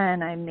I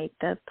can, I make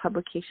the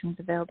publications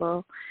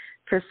available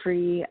for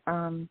free.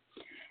 And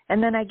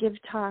then I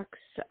give talks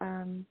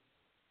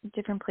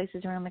different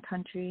places around the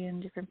country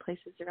and different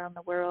places around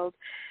the world,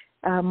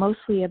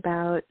 mostly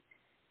about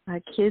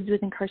kids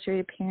with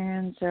incarcerated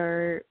parents,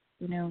 or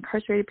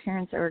incarcerated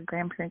parents or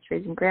grandparents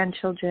raising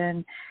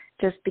grandchildren,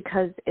 just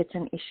because it's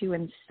an issue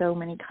in so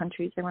many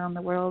countries around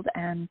the world,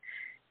 and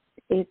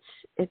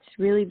it's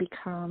really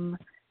become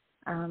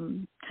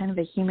kind of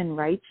a human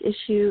rights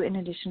issue in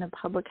addition to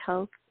public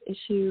health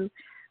issue,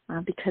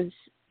 because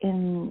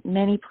in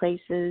many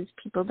places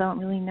people don't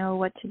really know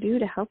what to do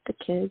to help the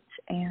kids,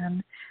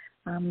 and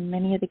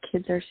many of the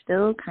kids are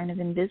still kind of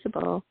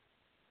invisible.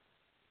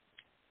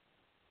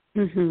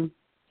 Mhm.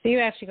 So you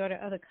actually go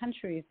to other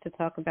countries to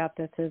talk about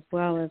this as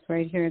well as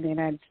right here in the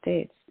United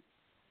States.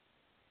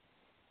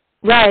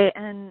 Right,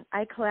 and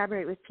I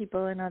collaborate with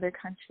people in other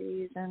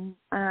countries, and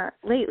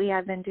lately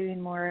I've been doing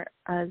more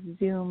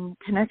Zoom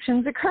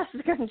connections across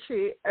the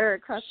country, or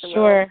across the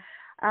world.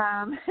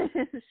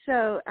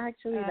 So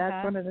actually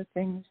that's one of the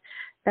things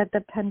that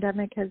the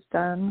pandemic has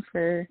done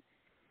for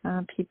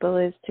people,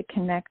 is to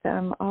connect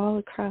them all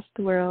across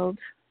the world.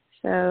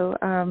 So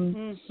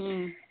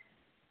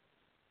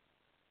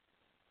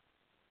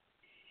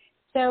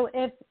So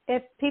if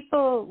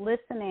people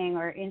listening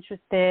are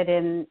interested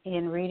in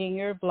reading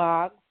your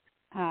blog,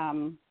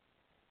 how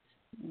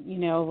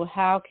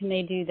can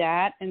they do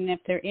that? And if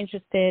they're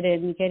interested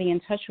in getting in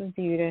touch with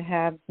you to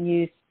have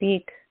you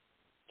speak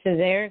to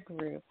their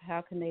group,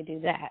 how can they do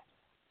that?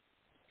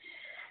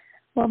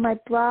 Well, my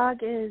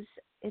blog it's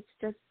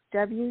just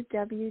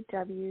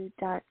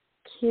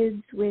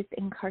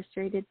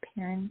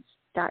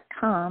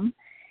www.kidswithincarceratedparents.com.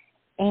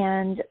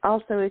 And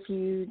also, if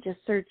you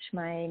just search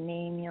my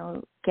name,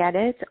 you'll get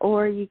it.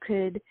 Or you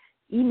could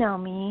email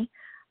me.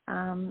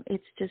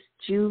 It's just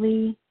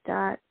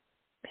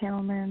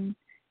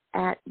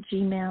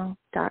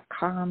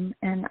julie.poehlmann@gmail.com,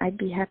 and I'd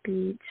be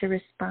happy to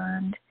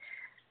respond.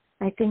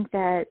 I think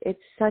that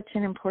it's such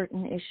an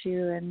important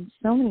issue, and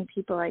so many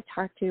people I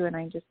talk to and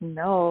I just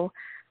know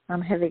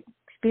have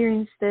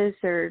experienced this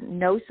or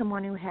know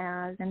someone who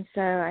has. And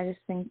so I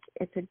just think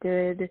it's a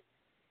good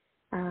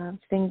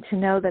thing to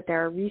know that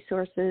there are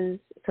resources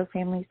so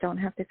families don't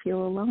have to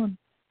feel alone.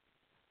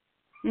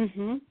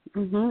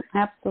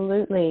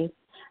 Absolutely.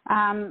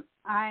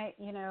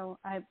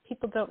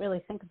 People don't really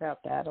think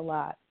about that a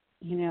lot,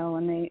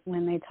 when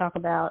they talk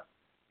about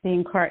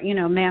the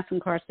mass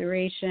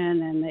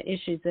incarceration and the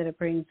issues that it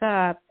brings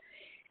up.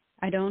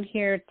 I don't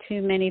hear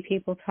too many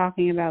people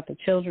talking about the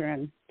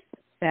children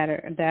that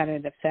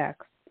it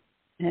affects.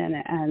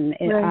 and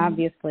it Right.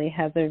 obviously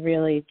has a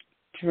really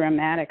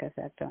dramatic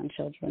effect on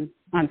children,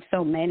 on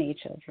so many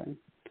children.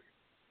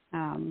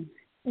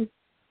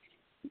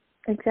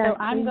 Exactly. So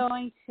I'm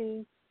going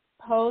to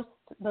post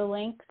the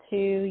link to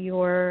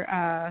your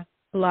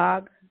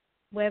blog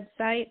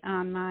website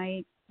on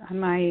my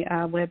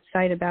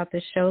website about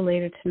this show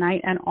later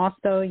tonight, and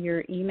also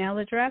your email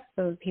address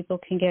so people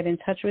can get in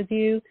touch with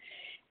you.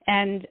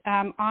 And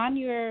on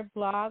your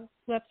blog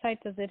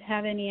website, does it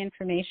have any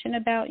information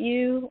about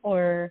you,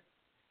 or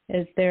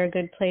is there a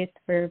good place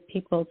for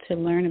people to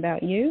learn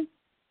about you?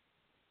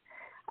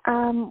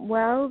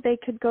 Well, they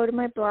could go to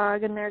my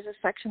blog, and there's a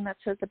section that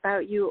says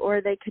about you,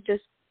 or they could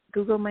just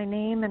Google my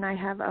name, and I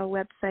have a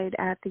website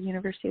at the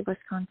University of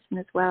Wisconsin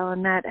as well,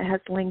 and that has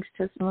links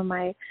to some of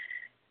my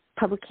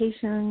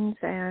publications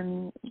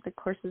and the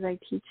courses I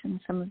teach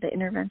and some of the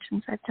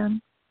interventions I've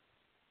done.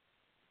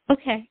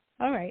 Okay.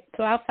 All right.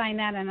 So I'll find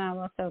that, and I'll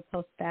also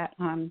post that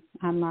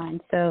online.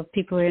 So if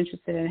people are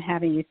interested in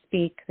having you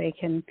speak, they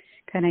can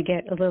kind of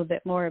get a little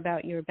bit more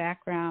about your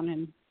background.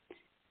 And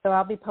so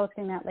I'll be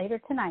posting that later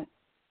tonight.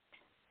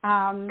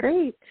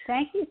 Great.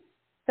 Thank you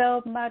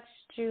so much,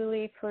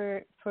 Julie,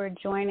 for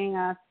joining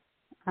us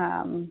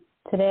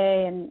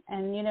today.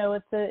 And you know,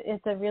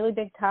 it's a really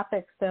big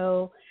topic.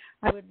 So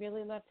I would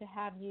really love to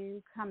have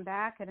you come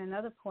back at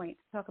another point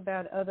to talk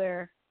about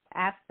other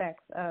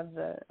aspects of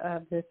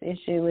this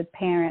issue with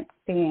parents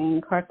being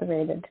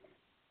incarcerated.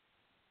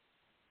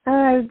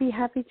 I would be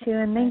happy to,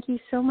 and thank you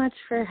so much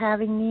for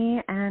having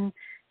me, and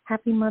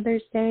happy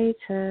Mother's Day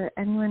to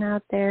anyone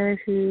out there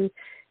who,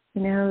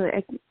 you know,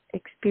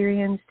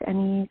 experienced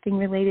anything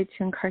related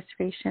to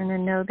incarceration,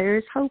 and know there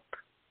is hope.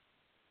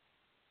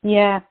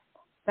 Yeah,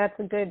 that's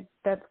good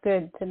to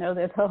know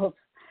there's hope.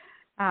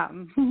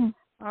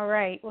 All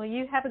right. Well,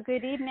 you have a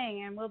good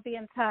evening, and we'll be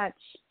in touch.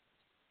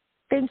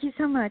 Thank you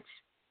so much.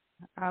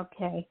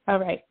 Okay. All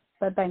right.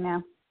 Bye-bye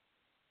now.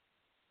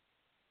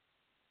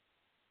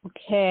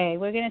 Okay.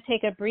 We're going to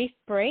take a brief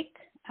break.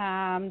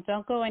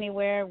 Don't go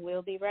anywhere.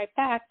 We'll be right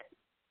back.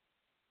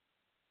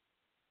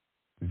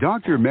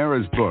 Dr.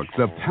 Mara's book,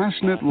 The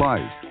Passionate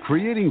Life,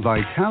 Creating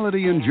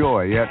Vitality and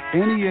Joy at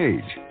Any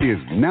Age, is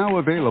now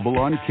available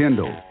on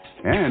Kindle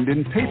and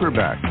in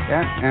paperback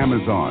at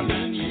Amazon.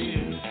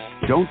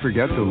 Don't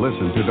forget to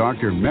listen to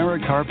Dr. Mara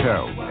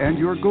Karpel and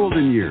Your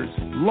Golden Years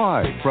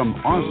live from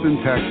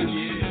Austin, Texas,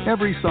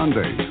 every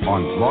Sunday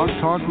on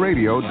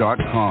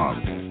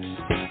blogtalkradio.com.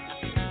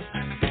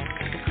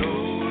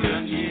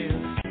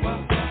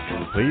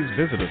 Please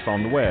visit us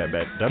on the web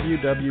at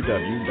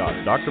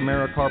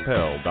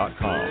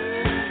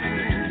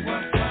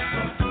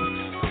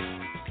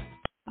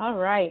www.drmarakarpel.com. All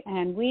right,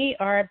 and we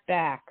are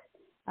back.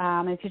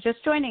 If you're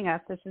just joining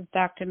us, this is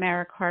Dr.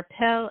 Mara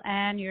Karpel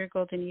and Your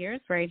Golden Years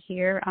right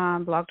here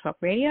on Blog Talk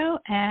Radio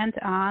and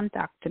on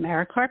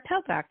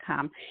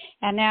drmarakarpel.com.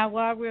 And now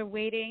while we're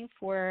waiting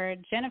for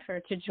Jennifer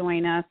to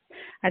join us,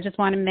 I just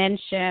want to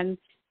mention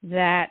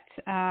that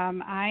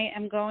I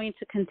am going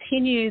to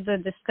continue the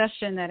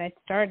discussion that I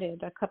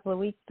started a couple of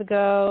weeks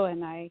ago,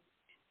 and I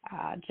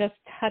just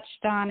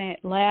touched on it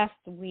last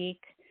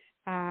week.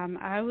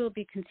 I will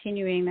be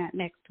continuing that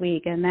next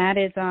week, and that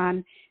is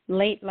on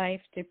late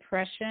life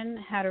depression,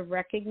 how to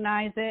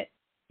recognize it,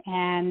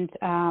 and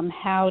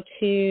how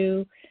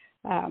to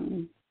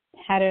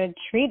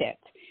treat it.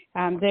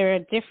 There are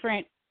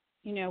different,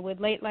 you know,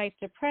 with late life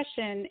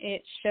depression,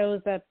 it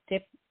shows up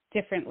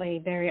differently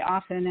very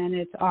often, and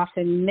it's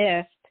often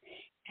missed.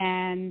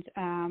 And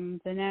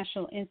the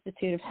National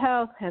Institute of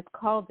Health has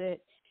called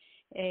it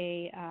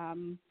a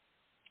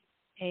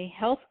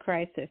health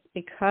crisis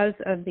because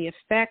of the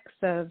effects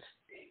of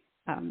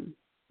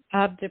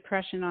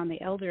depression on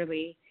the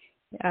elderly.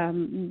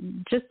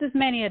 Just as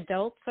many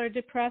adults are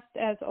depressed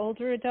as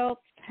older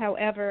adults.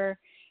 However,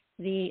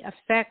 the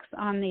effects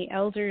on the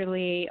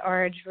elderly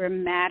are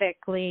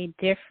dramatically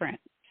different,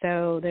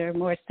 so they're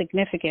more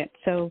significant.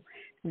 So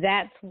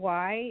that's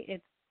why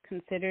it's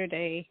considered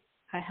a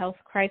health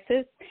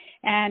crisis.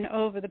 And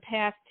over the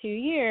past 2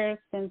 years,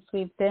 since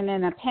we've been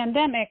in a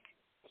pandemic,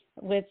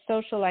 with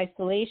social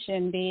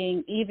isolation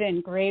being even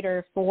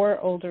greater for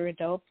older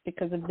adults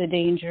because of the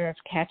danger of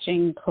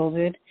catching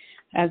COVID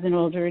as an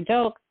older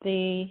adult,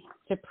 the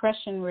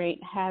depression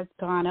rate has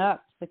gone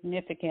up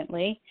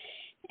significantly.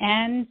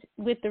 And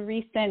with the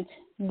recent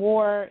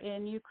war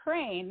in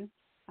Ukraine,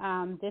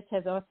 this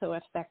has also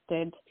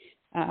affected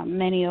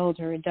many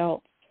older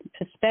adults,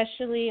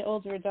 especially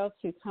older adults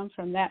who come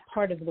from that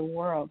part of the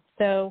world.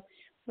 So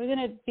we're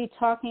going to be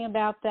talking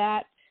about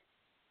that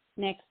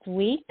next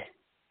week.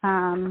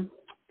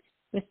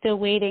 We're still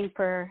waiting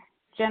for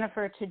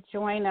Jennifer to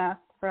join us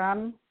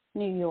from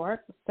New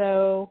York.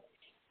 So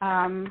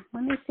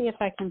let me see if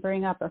I can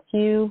bring up a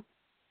few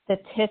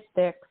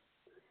statistics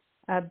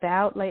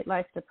about late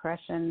life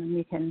depression.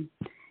 We can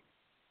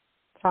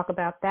talk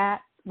about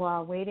that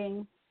while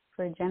waiting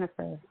for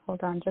Jennifer.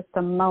 Hold on just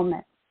a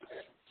moment.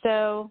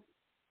 So,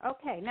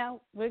 okay, now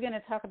we're going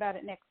to talk about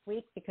it next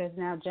week because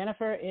now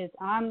Jennifer is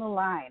on the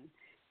line.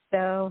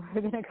 So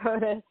we're going to go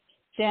to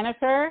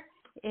Jennifer.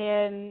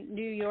 in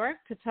New York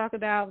to talk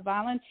about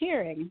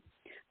volunteering.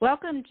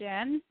 Welcome,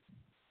 Jen.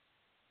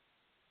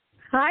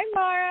 Hi,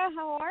 Mara.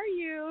 How are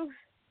you?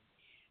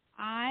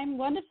 I'm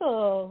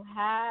wonderful.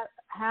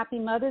 Happy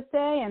Mother's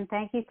Day, and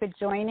thank you for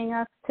joining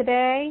us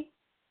today.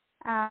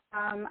 I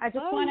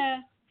just want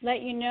to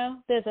let you know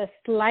there's a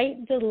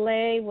slight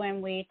delay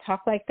when we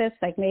talk like this,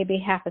 like maybe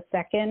half a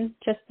second,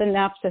 just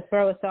enough to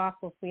throw us off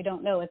if we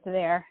don't know it's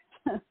there.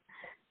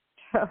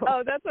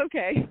 Oh, that's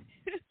okay.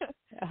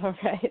 All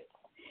right.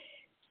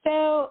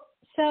 So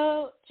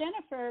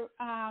Jennifer,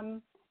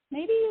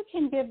 maybe you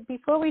can give,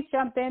 before we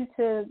jump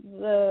into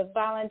the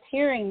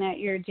volunteering that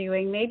you're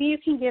doing, maybe you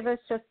can give us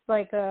just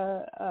like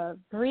a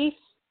brief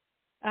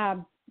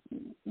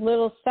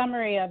little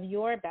summary of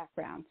your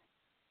background.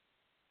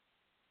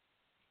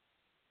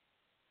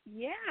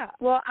 Yeah.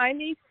 Well,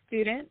 I'm a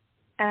student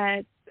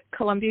at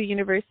Columbia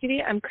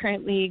University. I'm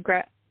currently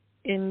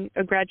in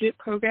a graduate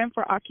program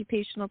for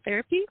occupational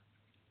therapy.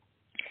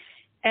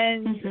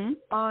 And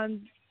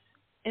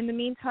in the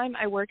meantime,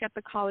 I work at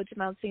the College of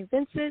Mount St.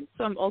 Vincent,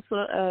 so I'm also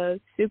a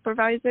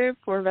supervisor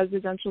for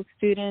residential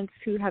students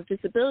who have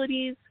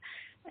disabilities,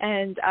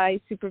 and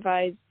I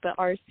supervise the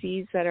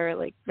RCs that are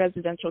like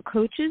residential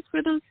coaches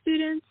for those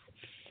students.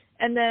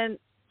 And then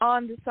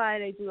on the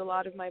side, I do a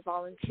lot of my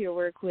volunteer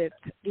work with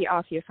the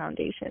Afya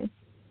Foundation.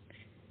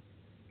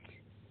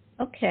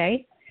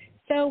 Okay.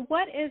 So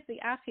what is the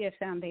Afya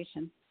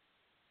Foundation?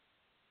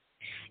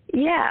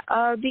 Yeah,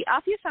 the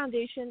Afya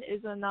Foundation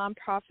is a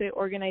nonprofit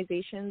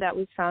organization that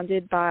was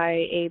founded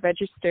by a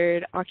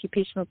registered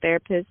occupational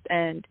therapist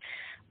and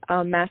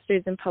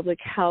master's in public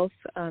health,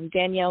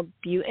 Danielle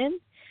Butin.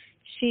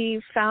 She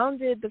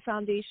founded the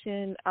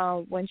foundation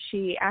when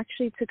she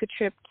actually took a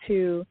trip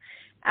to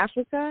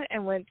Africa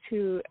and went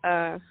to,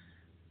 I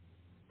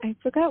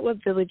forgot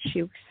what village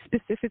she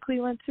specifically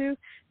went to.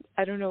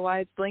 I don't know why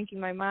it's blanking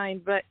my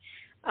mind, but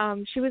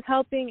she was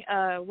helping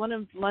one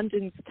of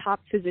London's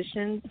top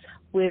physicians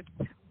with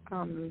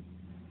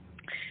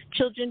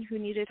children who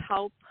needed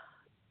help.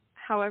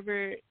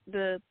 However,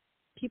 the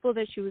people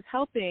that she was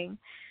helping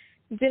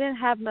didn't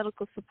have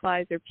medical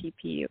supplies or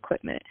PPE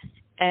equipment.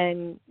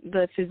 And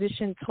the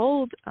physician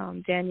told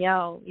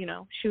Danielle,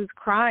 she was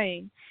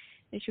crying,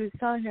 and she was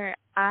telling her,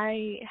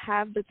 I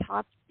have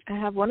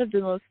one of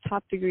the most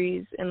top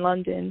degrees in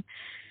London,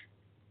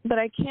 but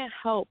I can't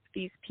help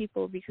these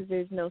people because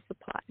there's no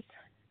supplies.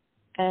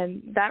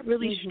 And that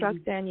really struck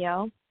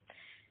Danielle.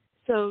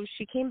 So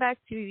she came back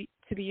to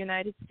the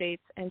United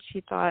States, and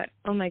she thought,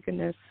 oh, my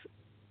goodness,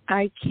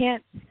 I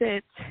can't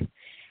sit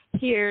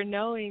here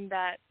knowing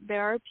that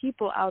there are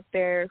people out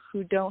there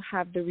who don't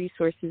have the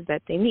resources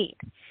that they need.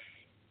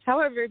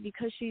 However,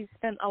 because she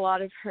spent a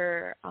lot of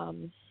her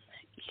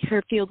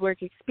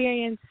fieldwork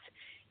experience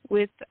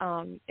with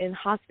in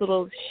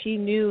hospitals, she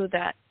knew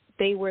that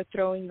they were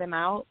throwing them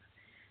out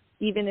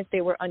even if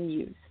they were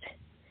unused.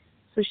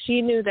 So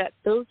she knew that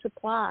those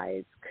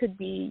supplies could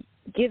be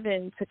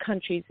given to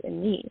countries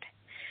in need.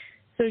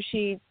 So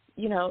she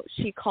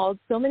called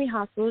so many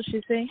hospitals.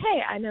 She's saying,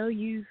 hey, I know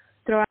you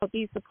throw out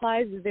these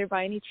supplies. Is there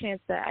by any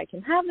chance that I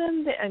can have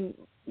them? And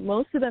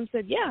most of them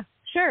said, yeah,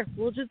 sure.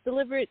 We'll just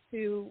deliver it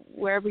to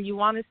wherever you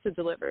want us to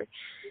deliver.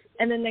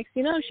 And then next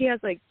thing you know, she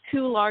has like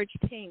 2 large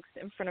tanks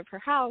in front of her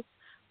house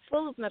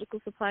full of medical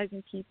supplies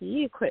and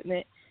PPE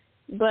equipment.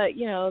 But,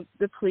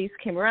 the police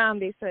came around.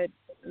 They said,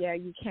 yeah,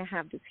 you can't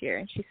have this here.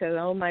 And she said,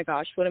 oh, my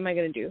gosh, what am I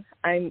going to do?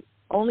 I'm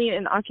only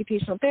an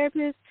occupational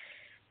therapist.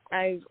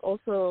 I've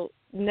also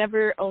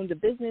never owned a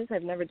business.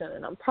 I've never done a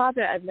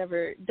nonprofit. I've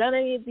never done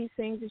any of these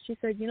things. And she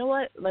said, you know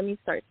what? Let me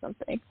start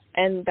something.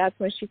 And that's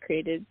when she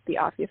created the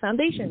Afya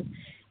Foundation.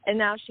 And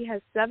now she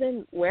has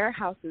 7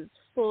 warehouses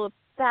full of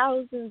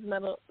thousands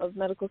of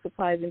medical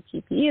supplies and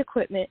PPE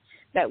equipment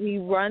that we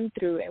run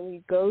through, and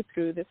we go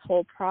through this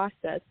whole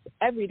process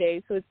every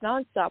day. So it's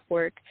nonstop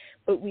work,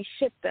 but we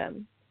ship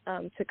them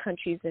to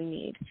countries in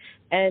need.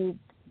 And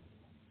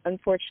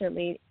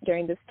unfortunately,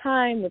 during this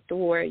time with the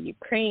war in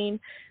Ukraine,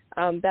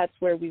 that's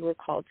where we were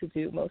called to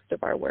do most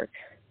of our work.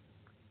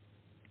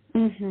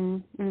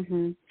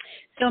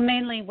 So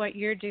mainly what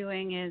you're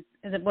doing is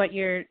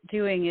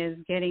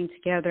getting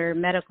together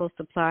medical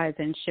supplies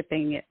and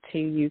shipping it to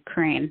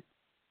Ukraine.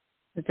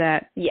 Is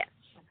that? Yes.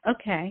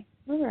 Okay.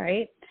 All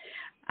right.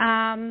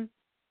 And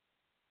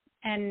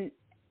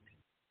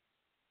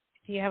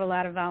do you have a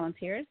lot of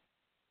volunteers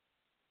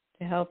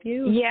to help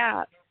you?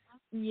 Yeah.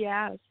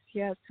 Yes,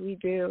 we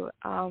do.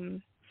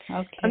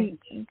 Okay.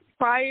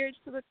 Prior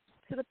to the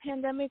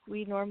pandemic,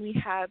 we normally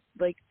had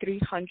like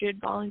 300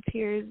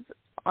 volunteers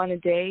on a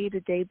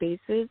day-to-day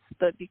basis,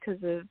 but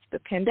because of the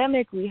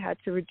pandemic, we had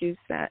to reduce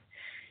that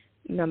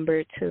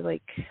number to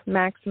like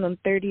maximum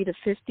 30 to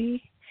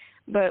 50.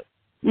 But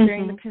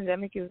during the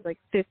pandemic, it was like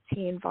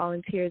 15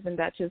 volunteers, and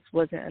that just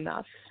wasn't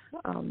enough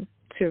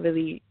to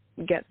really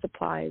get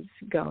supplies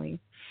going.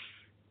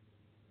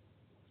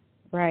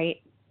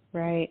 Right.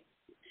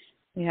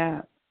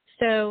 Yeah.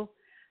 So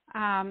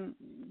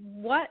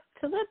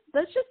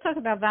let's just talk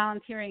about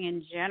volunteering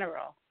in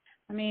general.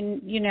 I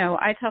mean,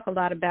 I talk a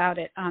lot about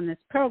it on this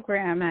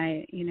program.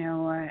 I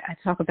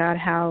talk about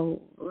how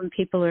when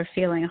people are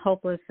feeling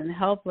hopeless and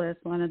helpless,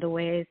 one of the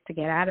ways to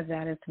get out of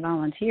that is to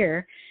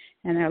volunteer.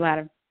 And there are a lot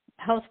of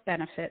health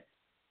benefits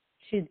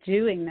to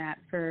doing that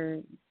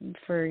for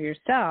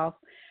yourself.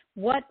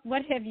 What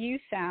have you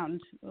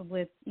found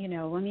with,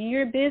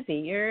 you're busy,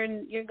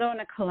 you're going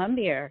to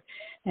Columbia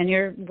and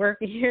you're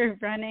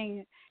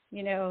running,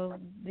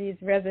 these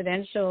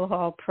residential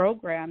hall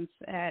programs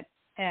at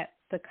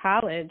the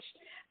college,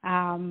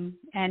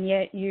 and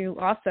yet you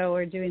also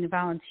are doing the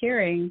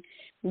volunteering.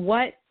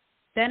 What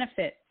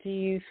benefit do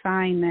you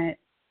find that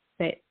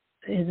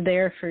is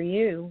there for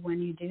you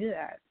when you do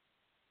that?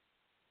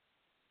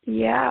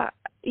 Yeah.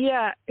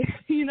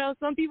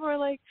 Some people are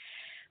like,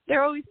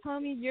 they're always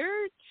telling me,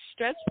 you're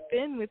stretched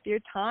thin with your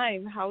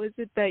time. How is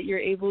it that you're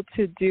able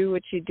to do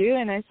what you do?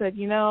 And I said,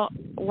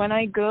 when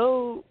I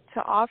go to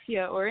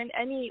Afya or in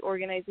any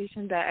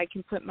organization that I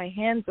can put my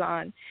hands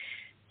on,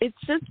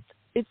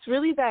 it's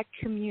really that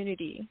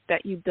community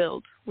that you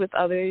build with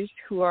others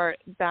who are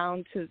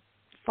bound to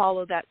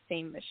follow that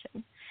same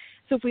mission.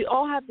 So if we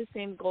all have the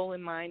same goal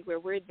in mind, where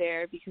we're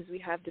there because we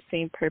have the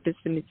same purpose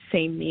and the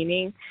same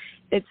meaning,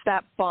 it's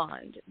that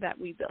bond that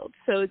we build.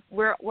 So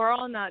we're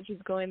all not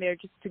just going there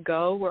just to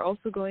go. We're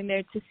also going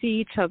there to see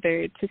each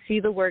other, to see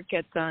the work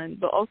get done,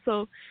 but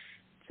also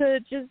to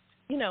just,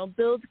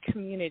 build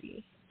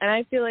community. And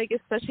I feel like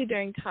especially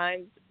during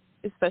times,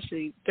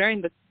 especially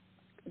during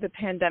the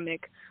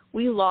pandemic,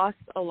 we lost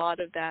a lot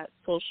of that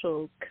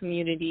social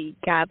community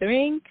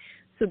gathering.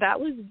 So that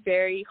was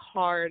very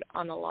hard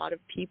on a lot of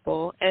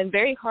people and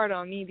very hard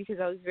on me because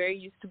I was very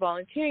used to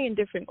volunteering in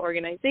different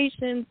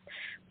organizations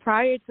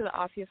prior to the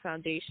Afya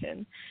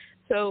Foundation.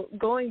 So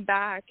going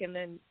back and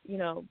then,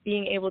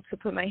 being able to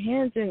put my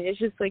hands in, it's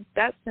just like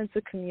that sense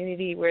of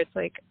community where it's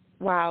like,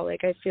 wow,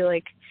 like I feel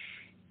like,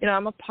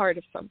 I'm a part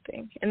of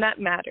something, and that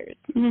matters.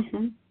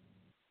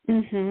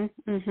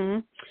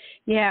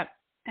 Yeah,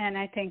 and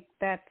I think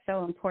that's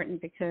so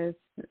important because,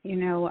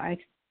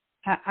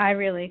 I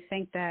really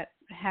think that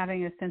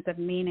having a sense of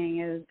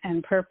meaning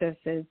and purpose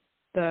is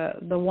the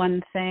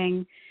one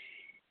thing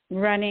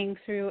running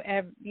through,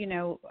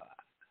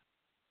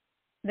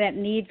 that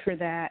need for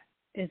that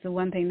is the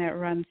one thing that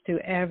runs through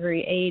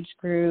every age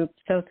group,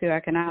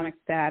 socioeconomic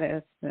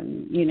status,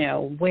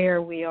 and,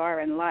 where we are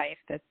in life,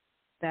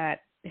 that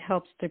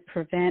helps to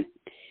prevent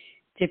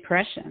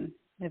depression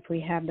if we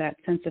have that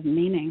sense of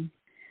meaning.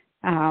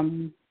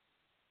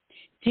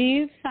 Do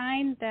you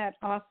find that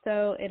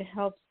also it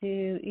helps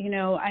you,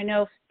 I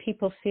know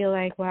people feel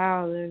like,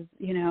 wow,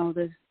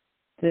 there's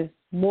this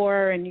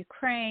war in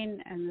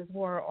Ukraine and there's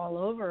war all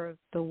over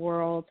the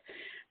world,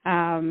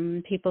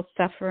 people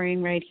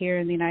suffering right here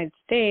in the United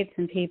States,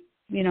 and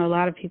a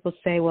lot of people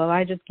say, well,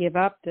 I just give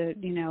up,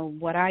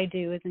 what I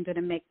do isn't going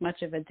to make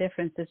much of a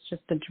difference. It's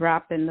just a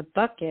drop in the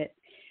bucket.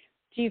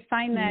 Do you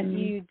find that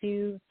you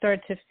do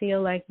start to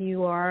feel like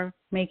you are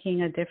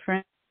making a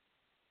difference?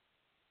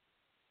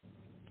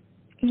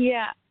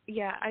 Yeah,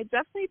 I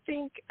definitely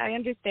think I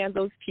understand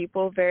those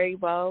people very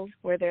well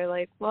where they're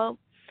like, well,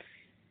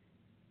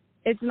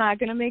 it's not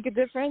going to make a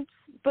difference,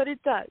 but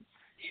it does,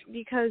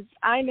 because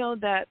I know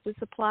that the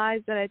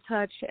supplies that I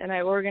touch and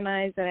I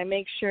organize and I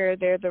make sure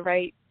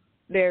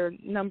they're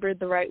numbered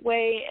the right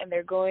way and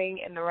they're going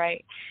in the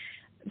right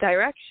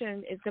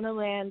direction is going to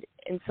land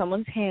in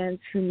someone's hands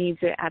who needs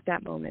it at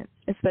that moment,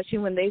 especially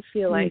when they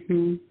feel like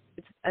it's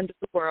the end of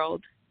the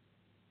world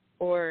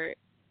or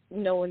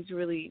no one's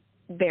really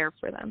there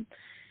for them.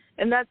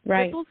 And that's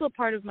also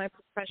part of my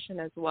profession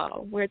as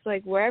well, where it's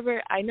like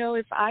wherever I know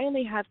if I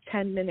only have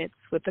 10 minutes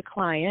with the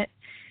client,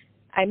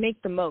 I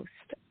make the most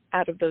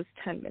out of those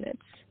 10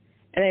 minutes.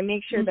 And I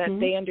make sure that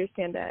they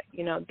understand that,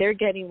 they're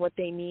getting what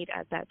they need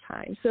at that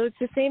time. So it's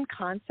the same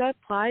concept.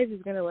 Supplies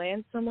is going to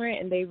land somewhere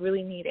and they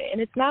really need it.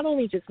 And it's not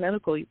only just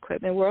medical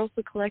equipment. We're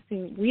also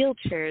collecting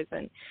wheelchairs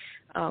and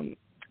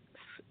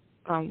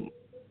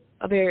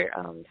other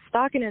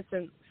stockinets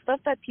and stuff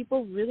that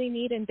people really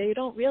need, and they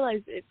don't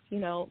realize it's,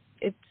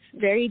 it's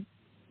very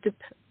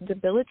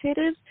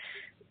debilitative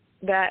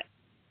that,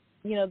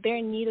 they're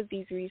in need of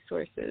these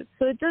resources.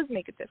 So it does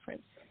make a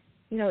difference.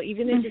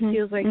 Even if it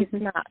feels like it's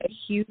not a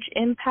huge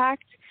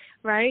impact,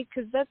 right?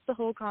 Because that's the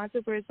whole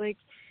concept where it's like,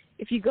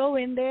 if you go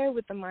in there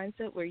with the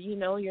mindset where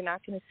you're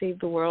not going to save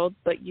the world,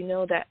 but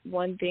that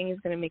one thing is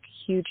going to make a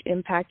huge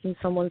impact in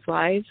someone's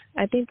life,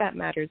 I think that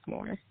matters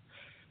more.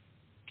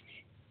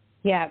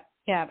 Yeah.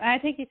 I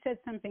think you said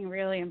something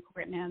really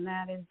important, and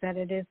that is that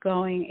it is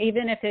going,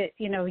 even if it,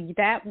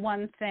 that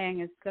one thing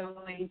is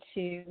going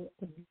to,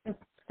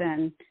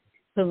 then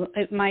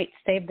it might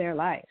save their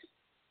life.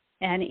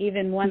 And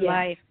even one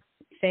life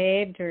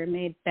saved or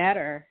made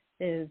better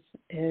is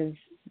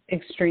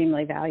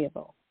extremely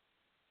valuable.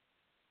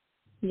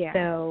 Yeah.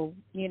 So,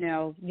 you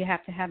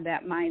have to have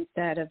that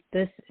mindset of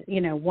this,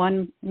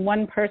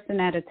 one person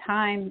at a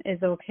time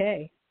is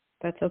okay.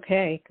 That's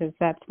okay, because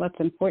that's what's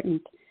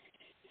important.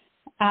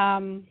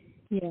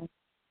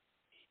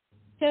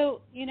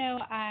 So,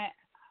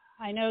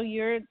 I know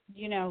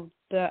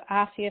the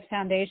Afya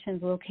Foundation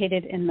is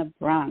located in the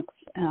Bronx.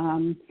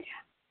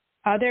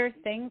 Are there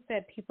things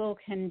that people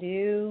can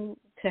do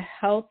to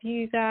help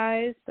you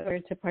guys or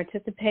to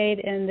participate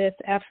in this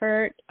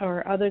effort,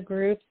 or other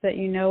groups that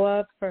you know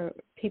of for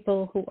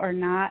people who are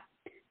not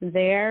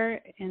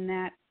there in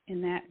that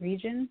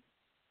region?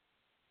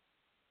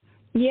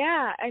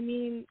 Yeah, I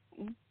mean,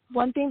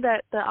 one thing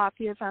that the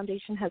Afya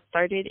Foundation has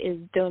started is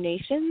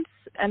donations,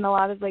 and a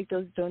lot of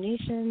those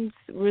donations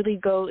really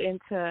go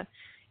into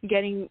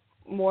getting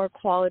more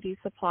quality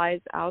supplies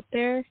out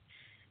there,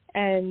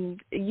 and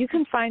you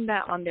can find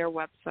that on their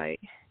website.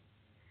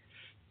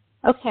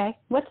 Okay,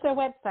 what's their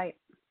website?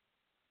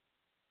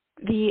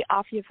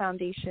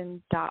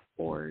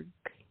 theafyafoundation.org.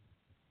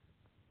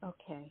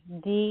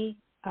 Okay,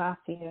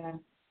 Afya.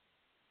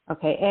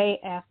 Okay,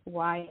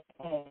 AFYA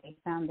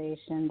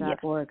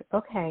Foundation.org. Yes.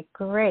 Okay,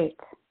 great.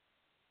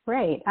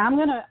 I'm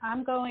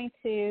going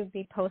to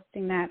be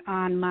posting that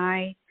on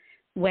my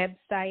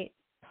website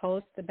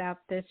post about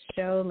this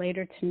show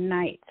later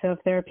tonight. So if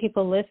there are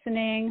people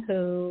listening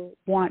who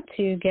want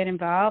to get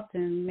involved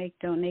and make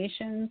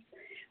donations,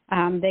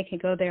 they can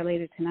go there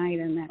later tonight,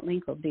 and that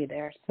link will be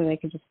there, so they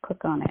can just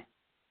click on it.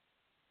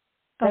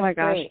 That's oh my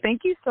gosh! Great.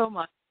 Thank you so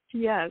much.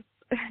 Yes.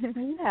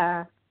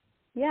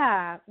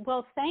 Yeah.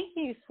 Well, thank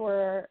you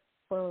for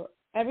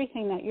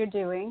everything that you're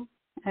doing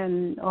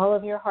and all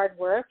of your hard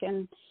work,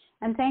 and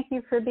thank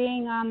you for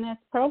being on this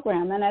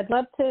program. And I'd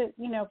love to,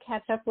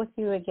 catch up with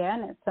you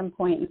again at some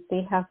point and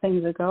see how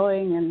things are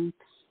going, and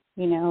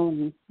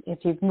if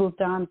you've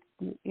moved on,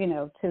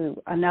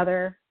 to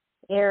another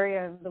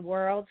area of the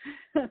world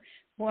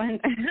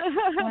once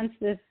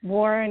this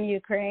war in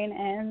Ukraine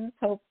ends,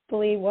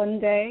 hopefully one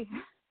day.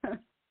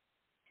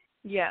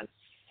 Yes.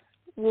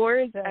 War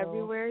is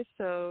everywhere,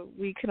 so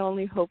we can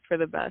only hope for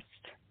the best.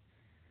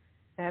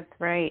 That's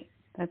right.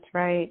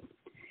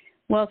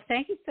 Well,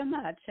 thank you so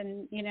much.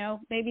 And,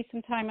 maybe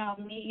sometime I'll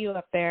meet you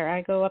up there.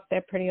 I go up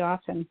there pretty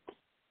often.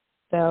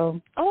 So.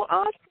 Oh,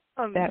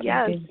 awesome.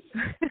 Yes.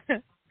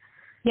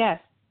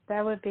 Yes,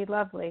 that would be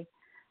lovely.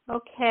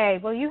 Okay.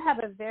 Well, you have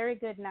a very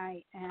good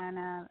night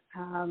and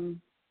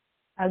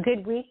a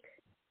good week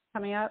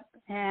coming up.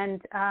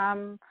 And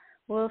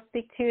we'll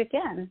speak to you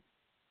again.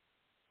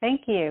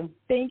 Thank you.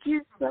 Thank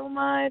you so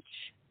much.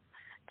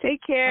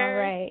 Take care.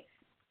 All right.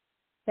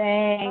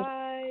 Thanks.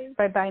 Bye.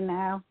 Bye-bye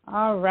now.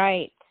 All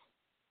right.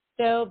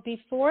 So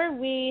before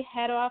we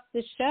head off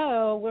the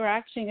show, we're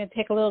actually going to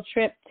take a little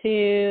trip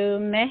to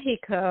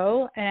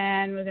Mexico,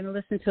 and we're going to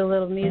listen to a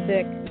little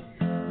music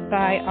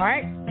by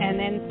Art and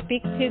then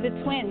speak to the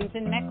twins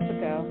in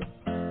Mexico.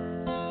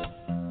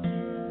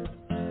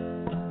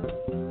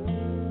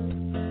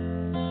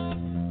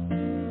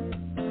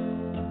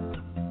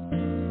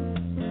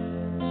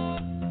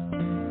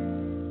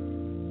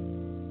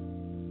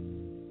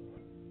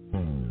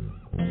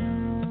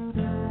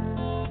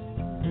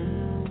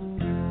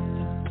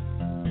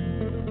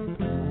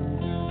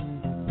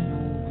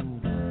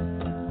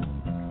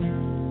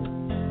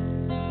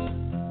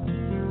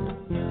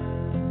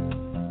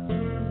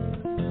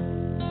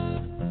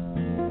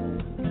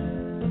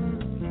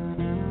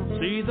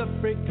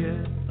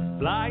 Frigate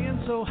flying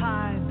so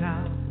high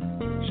now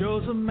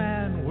shows a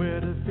man where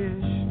to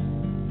fish.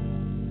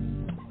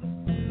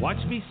 Watch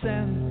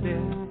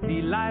Vicente,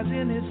 he lies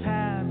in his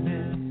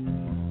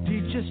hammock,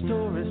 teaches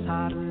tourists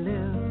how to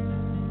live,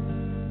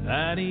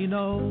 and he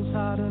knows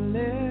how to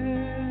live.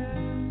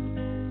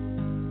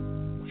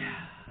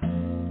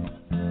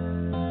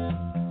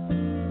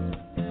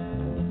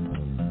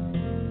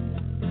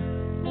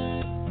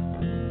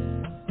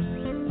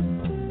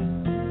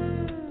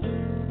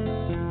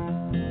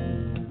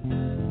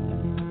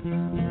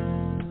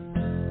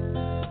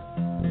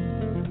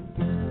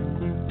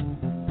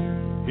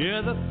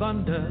 Hear the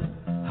thunder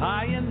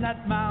high in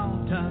that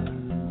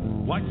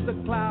mountain. Watch the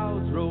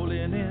clouds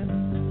rolling in.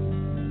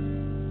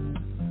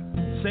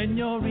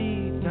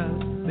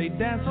 Señoritas, they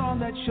dance on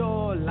that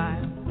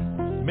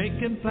shoreline,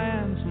 making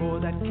plans for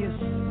that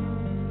kiss.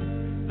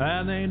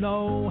 And they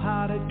know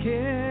how to kiss.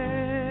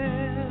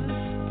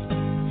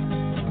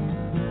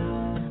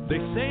 They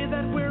say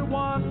that we're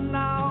 1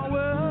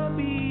 hour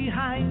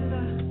behind,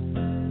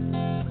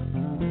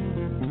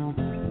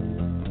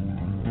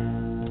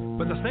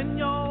 but the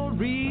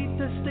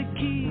señoritas, they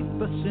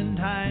keep us in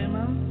time.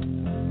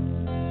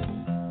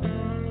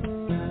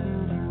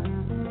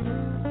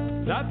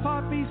 That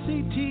pop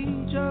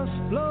ECT just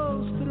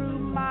blows through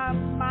my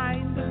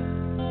mind.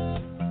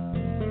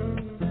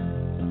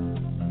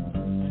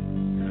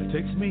 It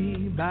takes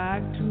me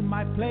back to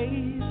my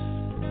place,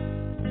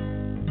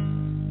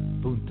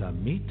 Punta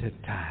Mita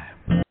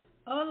time.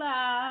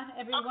 Hola,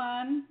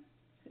 everyone.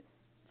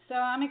 So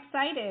I'm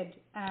excited.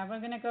 We're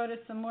going to go to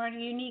some more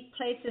unique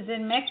places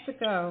in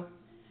Mexico.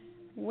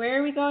 Where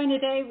are we going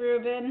today,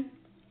 Ruben?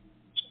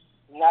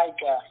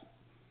 Nica.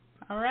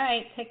 All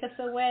right, take us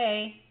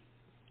away.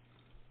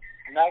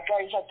 Nica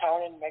is a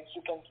town in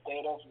Mexican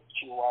state of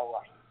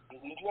Chihuahua. It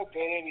is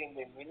located in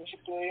the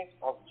municipality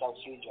of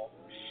Saucillo.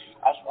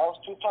 As of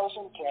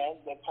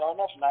 2010, the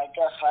town of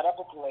Nica had a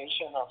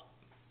population of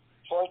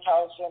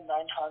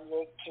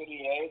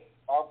 4,938,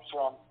 up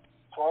from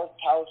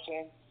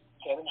 4,775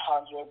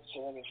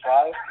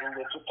 in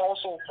the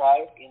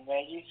 2005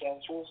 Imagine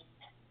census.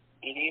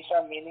 It is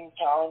a mining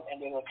town and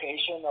the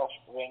location of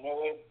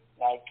renewed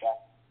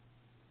Nica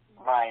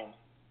mine.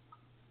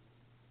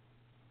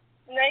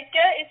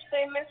 Nica is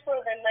famous for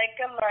the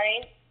Nica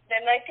mine. The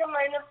Nica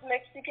mine of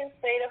Mexican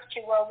state of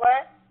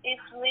Chihuahua is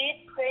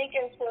lead, zinc,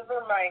 and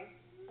silver mine.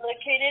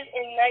 Located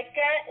in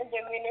Nica in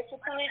the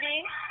municipality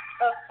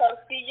of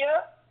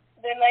Saltillo,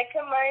 the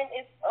Nica mine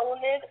is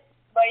owned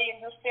by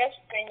Industrias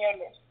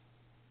Peñoles,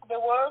 the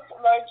world's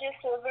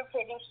largest silver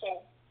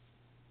producer.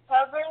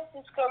 Caverns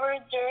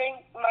discovered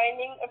during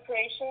mining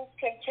operations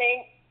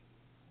contain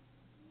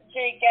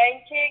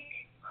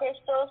gigantic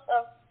crystals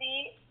of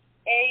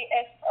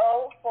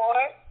CaSO4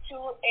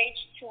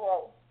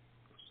 2H2O.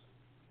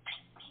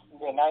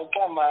 The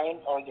Nica mine,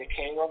 or the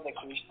cave of the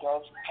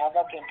crystals, have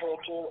a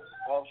temperature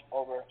of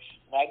over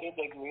 90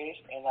 degrees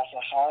and as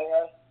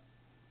high as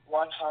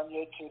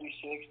 136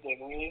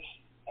 degrees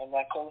and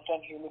a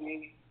constant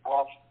humidity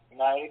of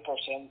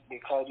 90%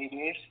 because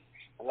it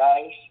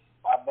lies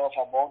above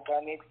a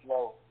volcanic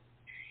flow.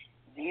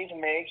 This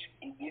makes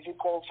it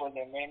difficult for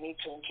the many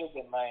to enter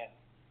the mine.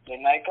 The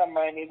Nica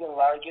mine is the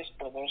largest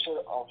producer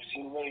of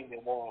silver in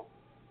the world.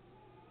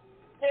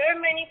 There are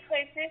many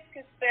places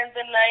to spend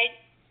the night,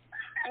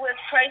 with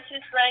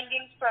prices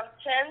ranging from $10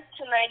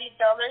 to $90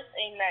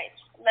 a night,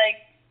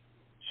 like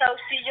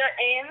Saucillo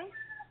Inn,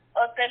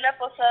 Hotel La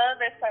Posada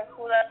de San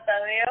Judas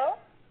Tadeo,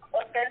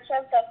 Hotel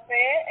Santa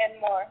Fe, and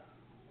more.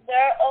 There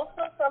are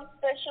also some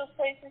special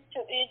places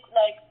to eat,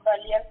 like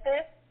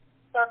Valientes,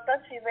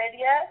 Torta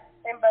Siberia,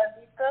 and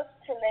Banditos,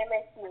 to name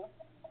a few.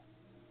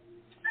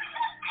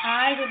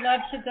 I would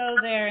love to go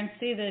there and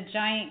see the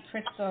giant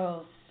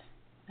crystals,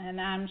 and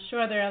I'm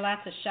sure there are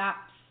lots of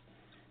shops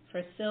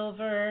for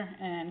silver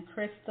and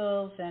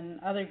crystals and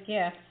other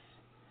gifts.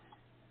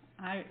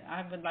 I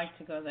would like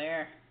to go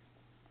there.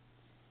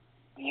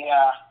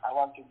 Yeah, I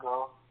want to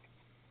go.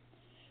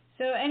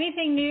 So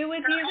anything new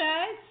with you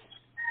guys?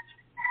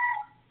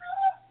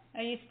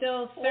 Are you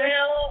still searching?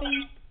 Well,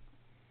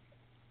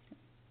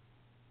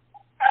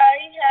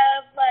 I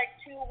have like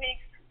 2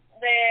 weeks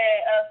the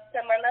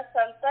Semana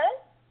Santa.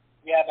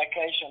 Yeah,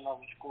 vacation of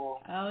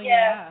school. Oh,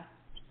 yeah.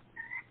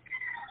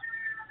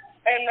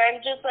 And I'm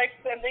just like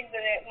spending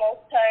the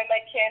most time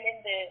I can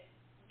in the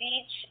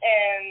beach,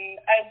 and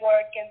I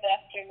work in the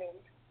afternoon.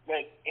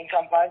 But in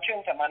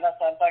Campancho, in Semana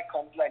Santa,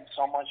 comes like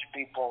so much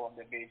people on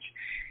the beach,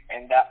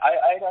 and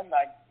I don't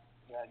like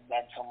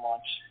that so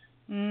much.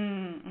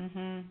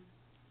 Mm-hmm.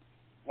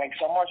 Like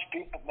so much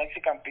people,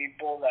 Mexican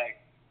people, like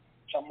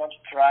so much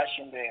trash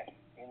in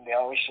the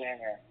ocean.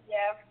 And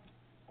yeah.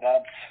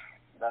 That's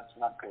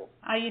not good.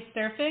 Are you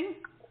surfing?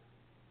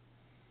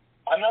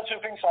 I'm not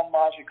surfing so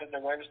much because the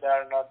waves there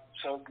are not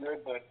so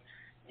good, but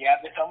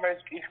yeah, the summer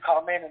is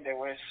coming and the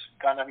waves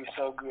gonna be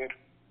so good.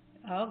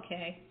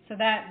 Okay, so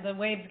that the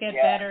waves get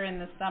better in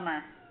the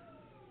summer.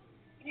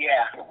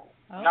 Yeah.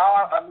 Okay.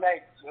 Now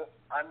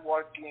I'm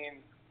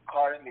working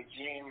hard in the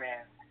gym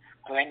and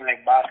playing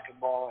like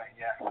basketball and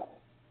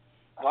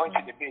going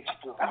to the beach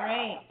too.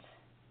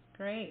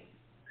 Great.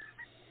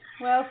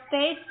 Well,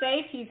 stay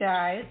safe, you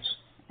guys,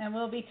 and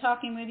we'll be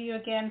talking with you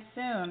again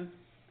soon.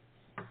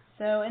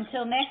 So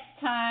until next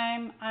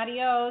time,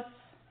 adios.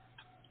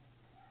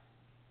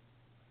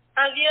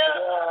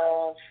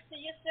 Adios. See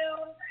you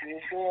soon.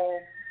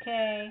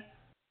 Okay.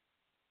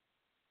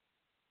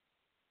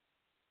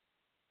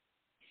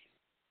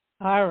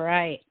 All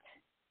right.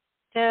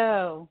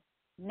 So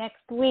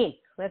next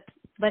week, let's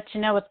let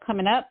you know what's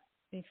coming up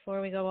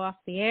before we go off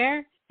the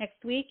air.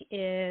 Next week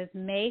is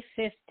May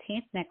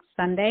 15th, next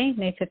Sunday,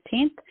 May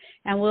 15th,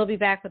 and we'll be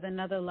back with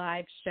another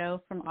live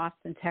show from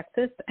Austin,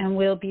 Texas, and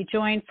we'll be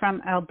joined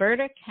from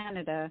Alberta,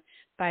 Canada,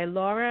 by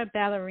Laura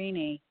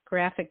Ballerini,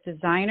 graphic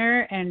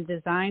designer and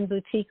design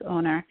boutique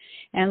owner.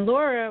 And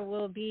Laura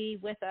will be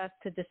with us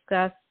to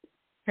discuss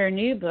her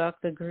new book,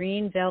 The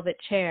Green Velvet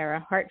Chair,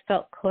 a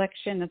heartfelt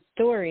collection of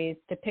stories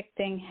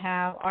depicting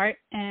how art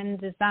and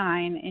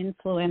design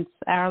influence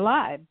our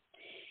lives.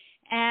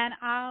 And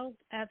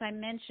as I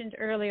mentioned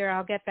earlier,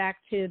 I'll get back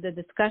to the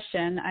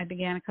discussion I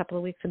began a couple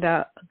of weeks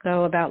ago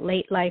about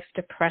late life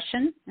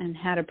depression and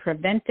how to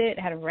prevent it,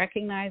 how to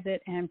recognize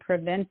it, and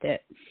prevent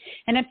it.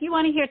 And if you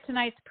want to hear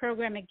tonight's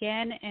program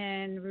again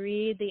and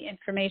read the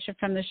information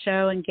from the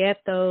show and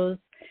get those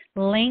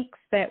links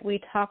that we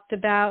talked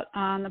about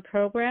on the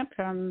program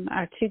from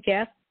our two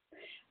guests,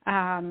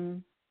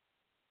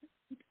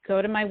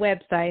 go to my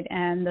website,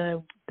 and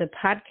the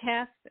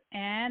podcast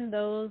and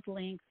those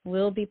links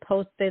will be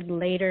posted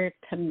later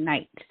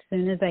tonight. As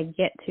soon as I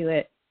get to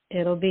it,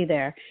 it'll be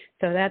there.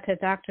 So that's at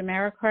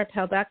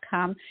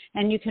drmarakarpel.com.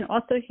 And you can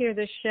also hear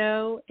the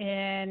show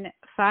in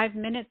 5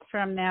 minutes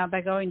from now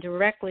by going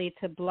directly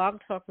to Blog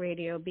Talk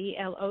Radio,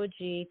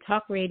 BLOG,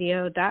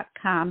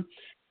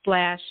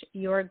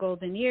 talkradio.com/Your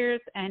Golden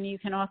Years. And you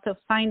can also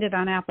find it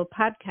on Apple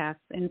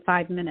Podcasts in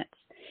 5 minutes.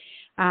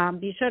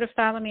 Be sure to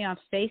follow me on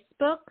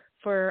Facebook,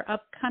 for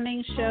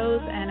upcoming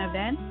shows and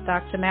events,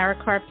 Dr. Mara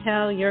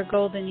Karpel, Your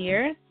Golden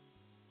Years.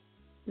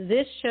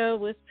 This show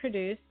was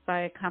produced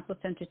by Accomplice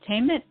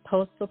Entertainment,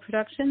 Postal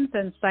Productions,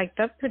 and Psyched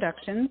Up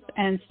Productions,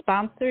 and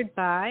sponsored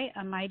by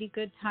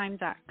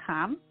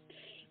amightygoodtime.com.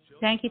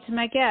 Thank you to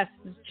my guests,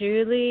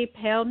 Julie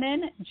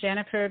Poehlmann,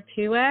 Jennifer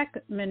Puac,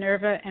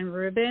 Minerva and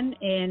Ruben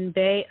in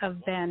Bay of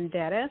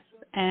Vendettas,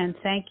 and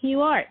thank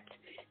you, Art.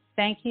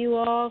 Thank you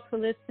all for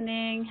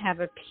listening. Have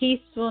a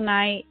peaceful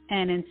night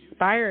and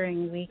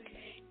inspiring week.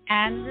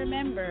 And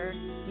remember,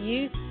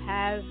 youth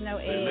has no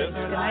age.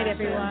 Good night,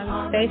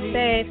 everyone. Stay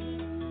safe.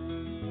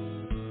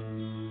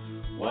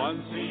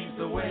 One sees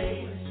the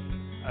waves,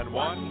 and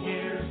one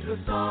hears the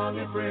song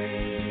it brings.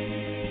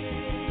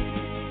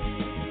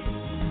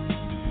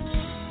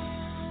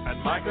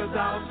 And Mike goes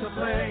out to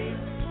play,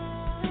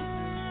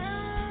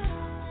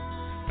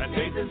 and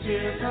Nathan's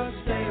here to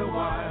stay a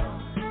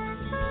while.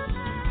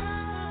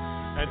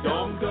 And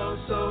don't go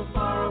so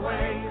far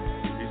away,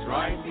 he's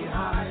right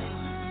behind.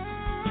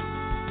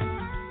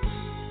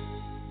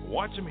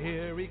 Watch him,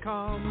 here he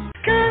comes.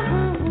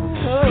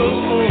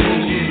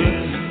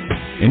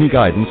 Any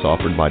guidance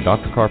offered by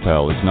Dr.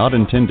 Karpel is not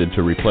intended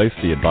to replace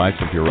the advice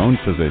of your own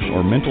physician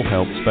or mental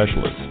health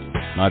specialist.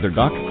 Neither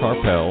Dr.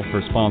 Karpel,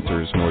 her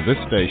sponsors, nor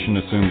this station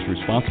assumes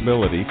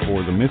responsibility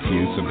for the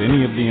misuse of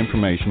any of the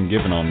information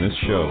given on this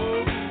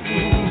show.